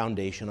sure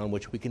foundation on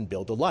which we can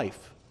build a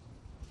life.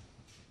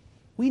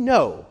 We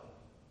know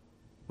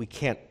we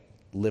can't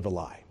live a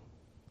lie.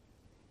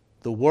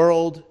 The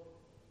world,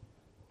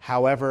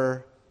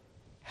 however,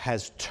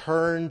 has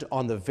turned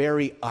on the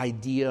very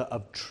idea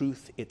of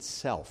truth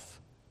itself.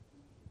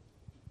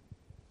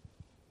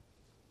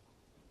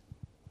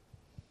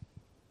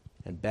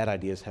 And bad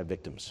ideas have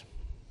victims.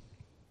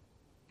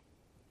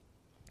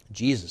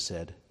 Jesus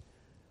said,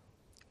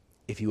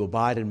 "If you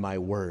abide in my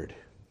word,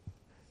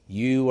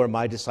 you are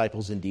my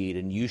disciples indeed,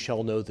 and you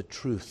shall know the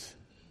truth,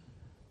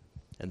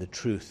 and the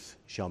truth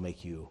shall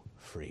make you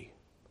free.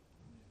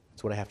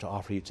 That's what I have to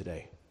offer you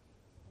today.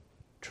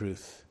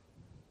 Truth,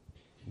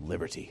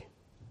 liberty,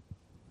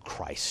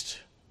 Christ.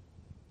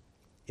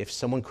 If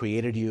someone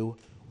created you,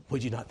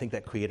 would you not think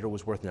that Creator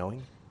was worth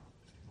knowing?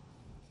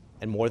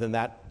 And more than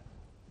that,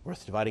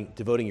 worth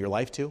devoting your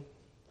life to?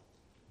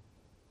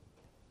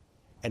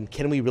 And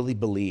can we really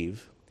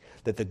believe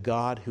that the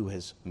God who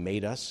has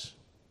made us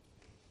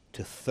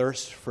to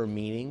thirst for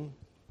meaning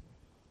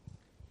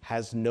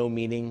has no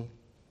meaning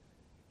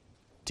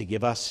to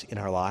give us in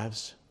our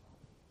lives?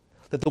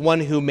 That the one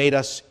who made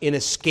us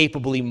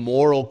inescapably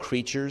moral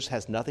creatures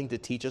has nothing to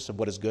teach us of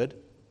what is good?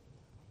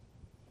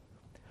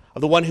 Of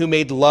the one who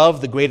made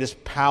love the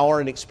greatest power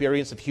and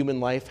experience of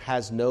human life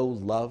has no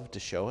love to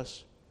show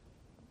us?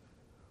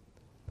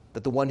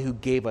 That the one who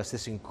gave us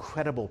this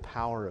incredible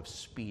power of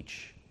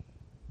speech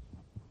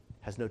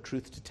has no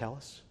truth to tell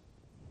us?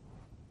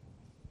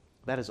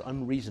 That is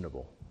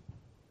unreasonable.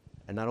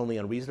 And not only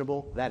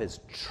unreasonable, that is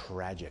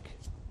tragic.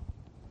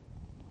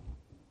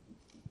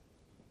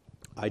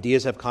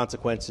 Ideas have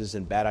consequences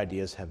and bad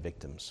ideas have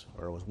victims.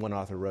 Or as one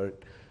author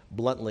wrote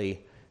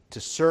bluntly, to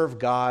serve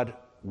God,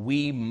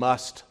 we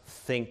must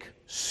think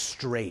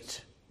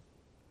straight.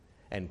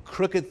 And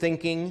crooked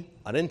thinking,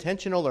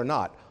 unintentional or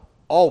not,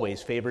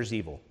 always favors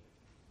evil.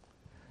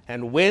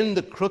 And when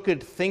the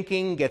crooked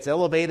thinking gets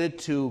elevated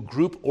to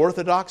group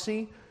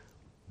orthodoxy,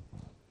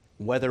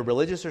 whether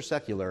religious or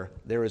secular,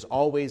 there is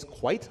always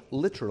quite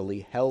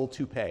literally hell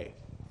to pay.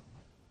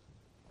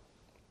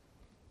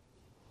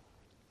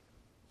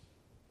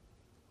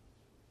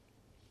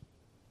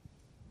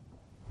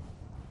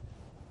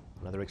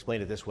 Another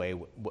explained it this way: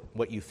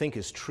 what you think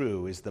is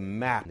true is the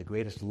map. The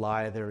greatest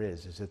lie there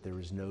is that there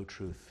is no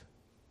truth.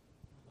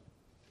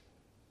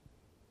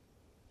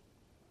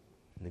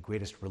 And the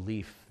greatest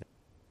relief.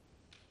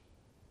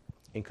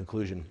 In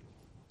conclusion,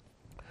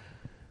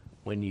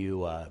 when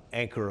you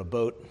anchor a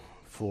boat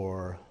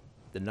for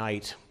the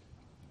night,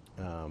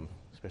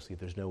 especially if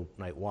there's no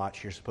night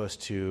watch, you're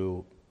supposed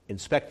to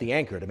inspect the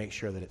anchor to make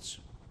sure that it's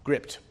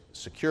gripped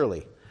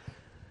securely.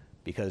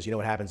 Because you know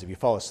what happens if you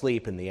fall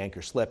asleep and the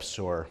anchor slips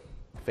or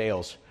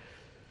fails?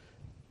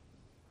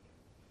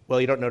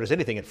 Well, you don't notice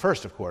anything at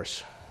first, of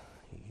course.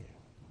 You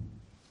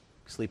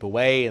sleep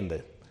away in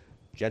the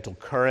gentle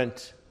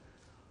current,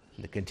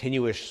 the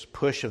continuous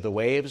push of the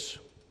waves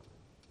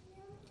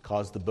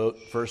cause the boat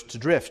first to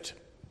drift,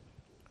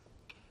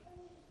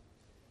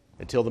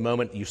 until the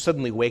moment you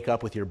suddenly wake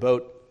up with your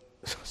boat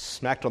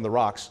smacked on the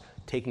rocks,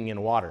 taking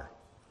in water.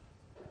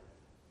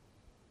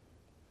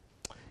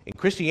 In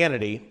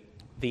Christianity,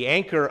 the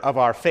anchor of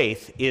our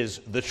faith is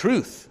the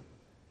truth.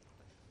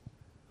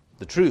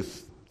 The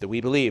truth that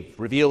we believe,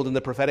 revealed in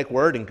the prophetic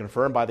word and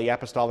confirmed by the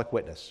apostolic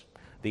witness.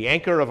 The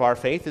anchor of our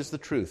faith is the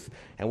truth.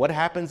 And what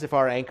happens if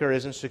our anchor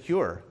isn't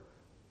secure?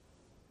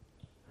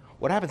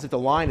 What happens if the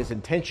line is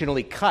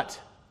intentionally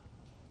cut?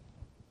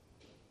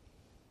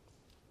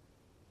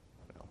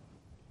 Well,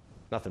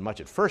 nothing much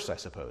at first, I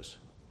suppose.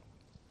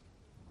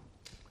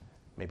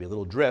 Maybe a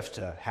little drift,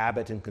 a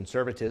habit and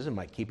conservatism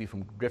might keep you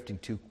from drifting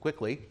too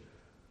quickly.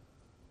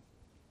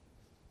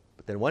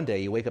 But then one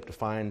day you wake up to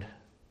find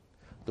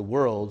the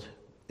world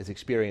is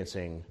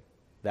experiencing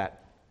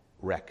that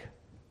wreck.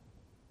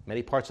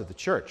 Many parts of the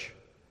church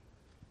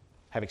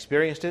have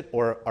experienced it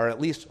or are at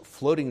least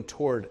floating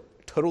toward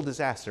total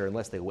disaster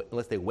unless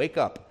they wake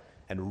up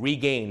and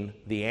regain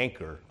the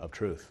anchor of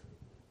truth.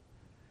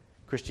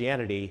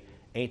 Christianity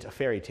ain't a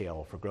fairy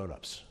tale for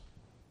grown-ups.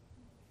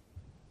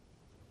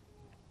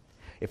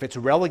 If it's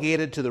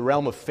relegated to the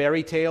realm of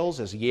fairy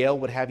tales, as Yale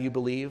would have you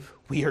believe,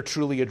 we are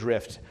truly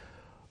adrift.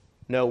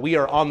 No, we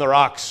are on the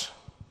rocks.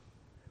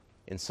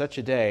 In such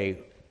a day,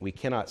 we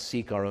cannot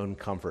seek our own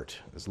comfort.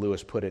 As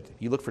Lewis put it,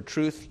 if you look for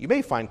truth, you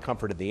may find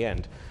comfort at the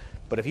end.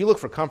 But if you look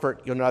for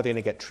comfort, you're neither going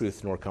to get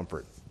truth nor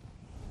comfort.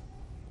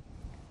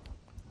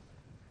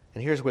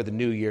 And here's where the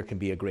new year can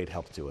be a great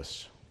help to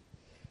us.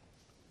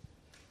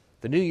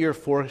 The new year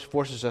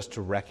forces us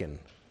to reckon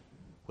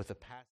with the past.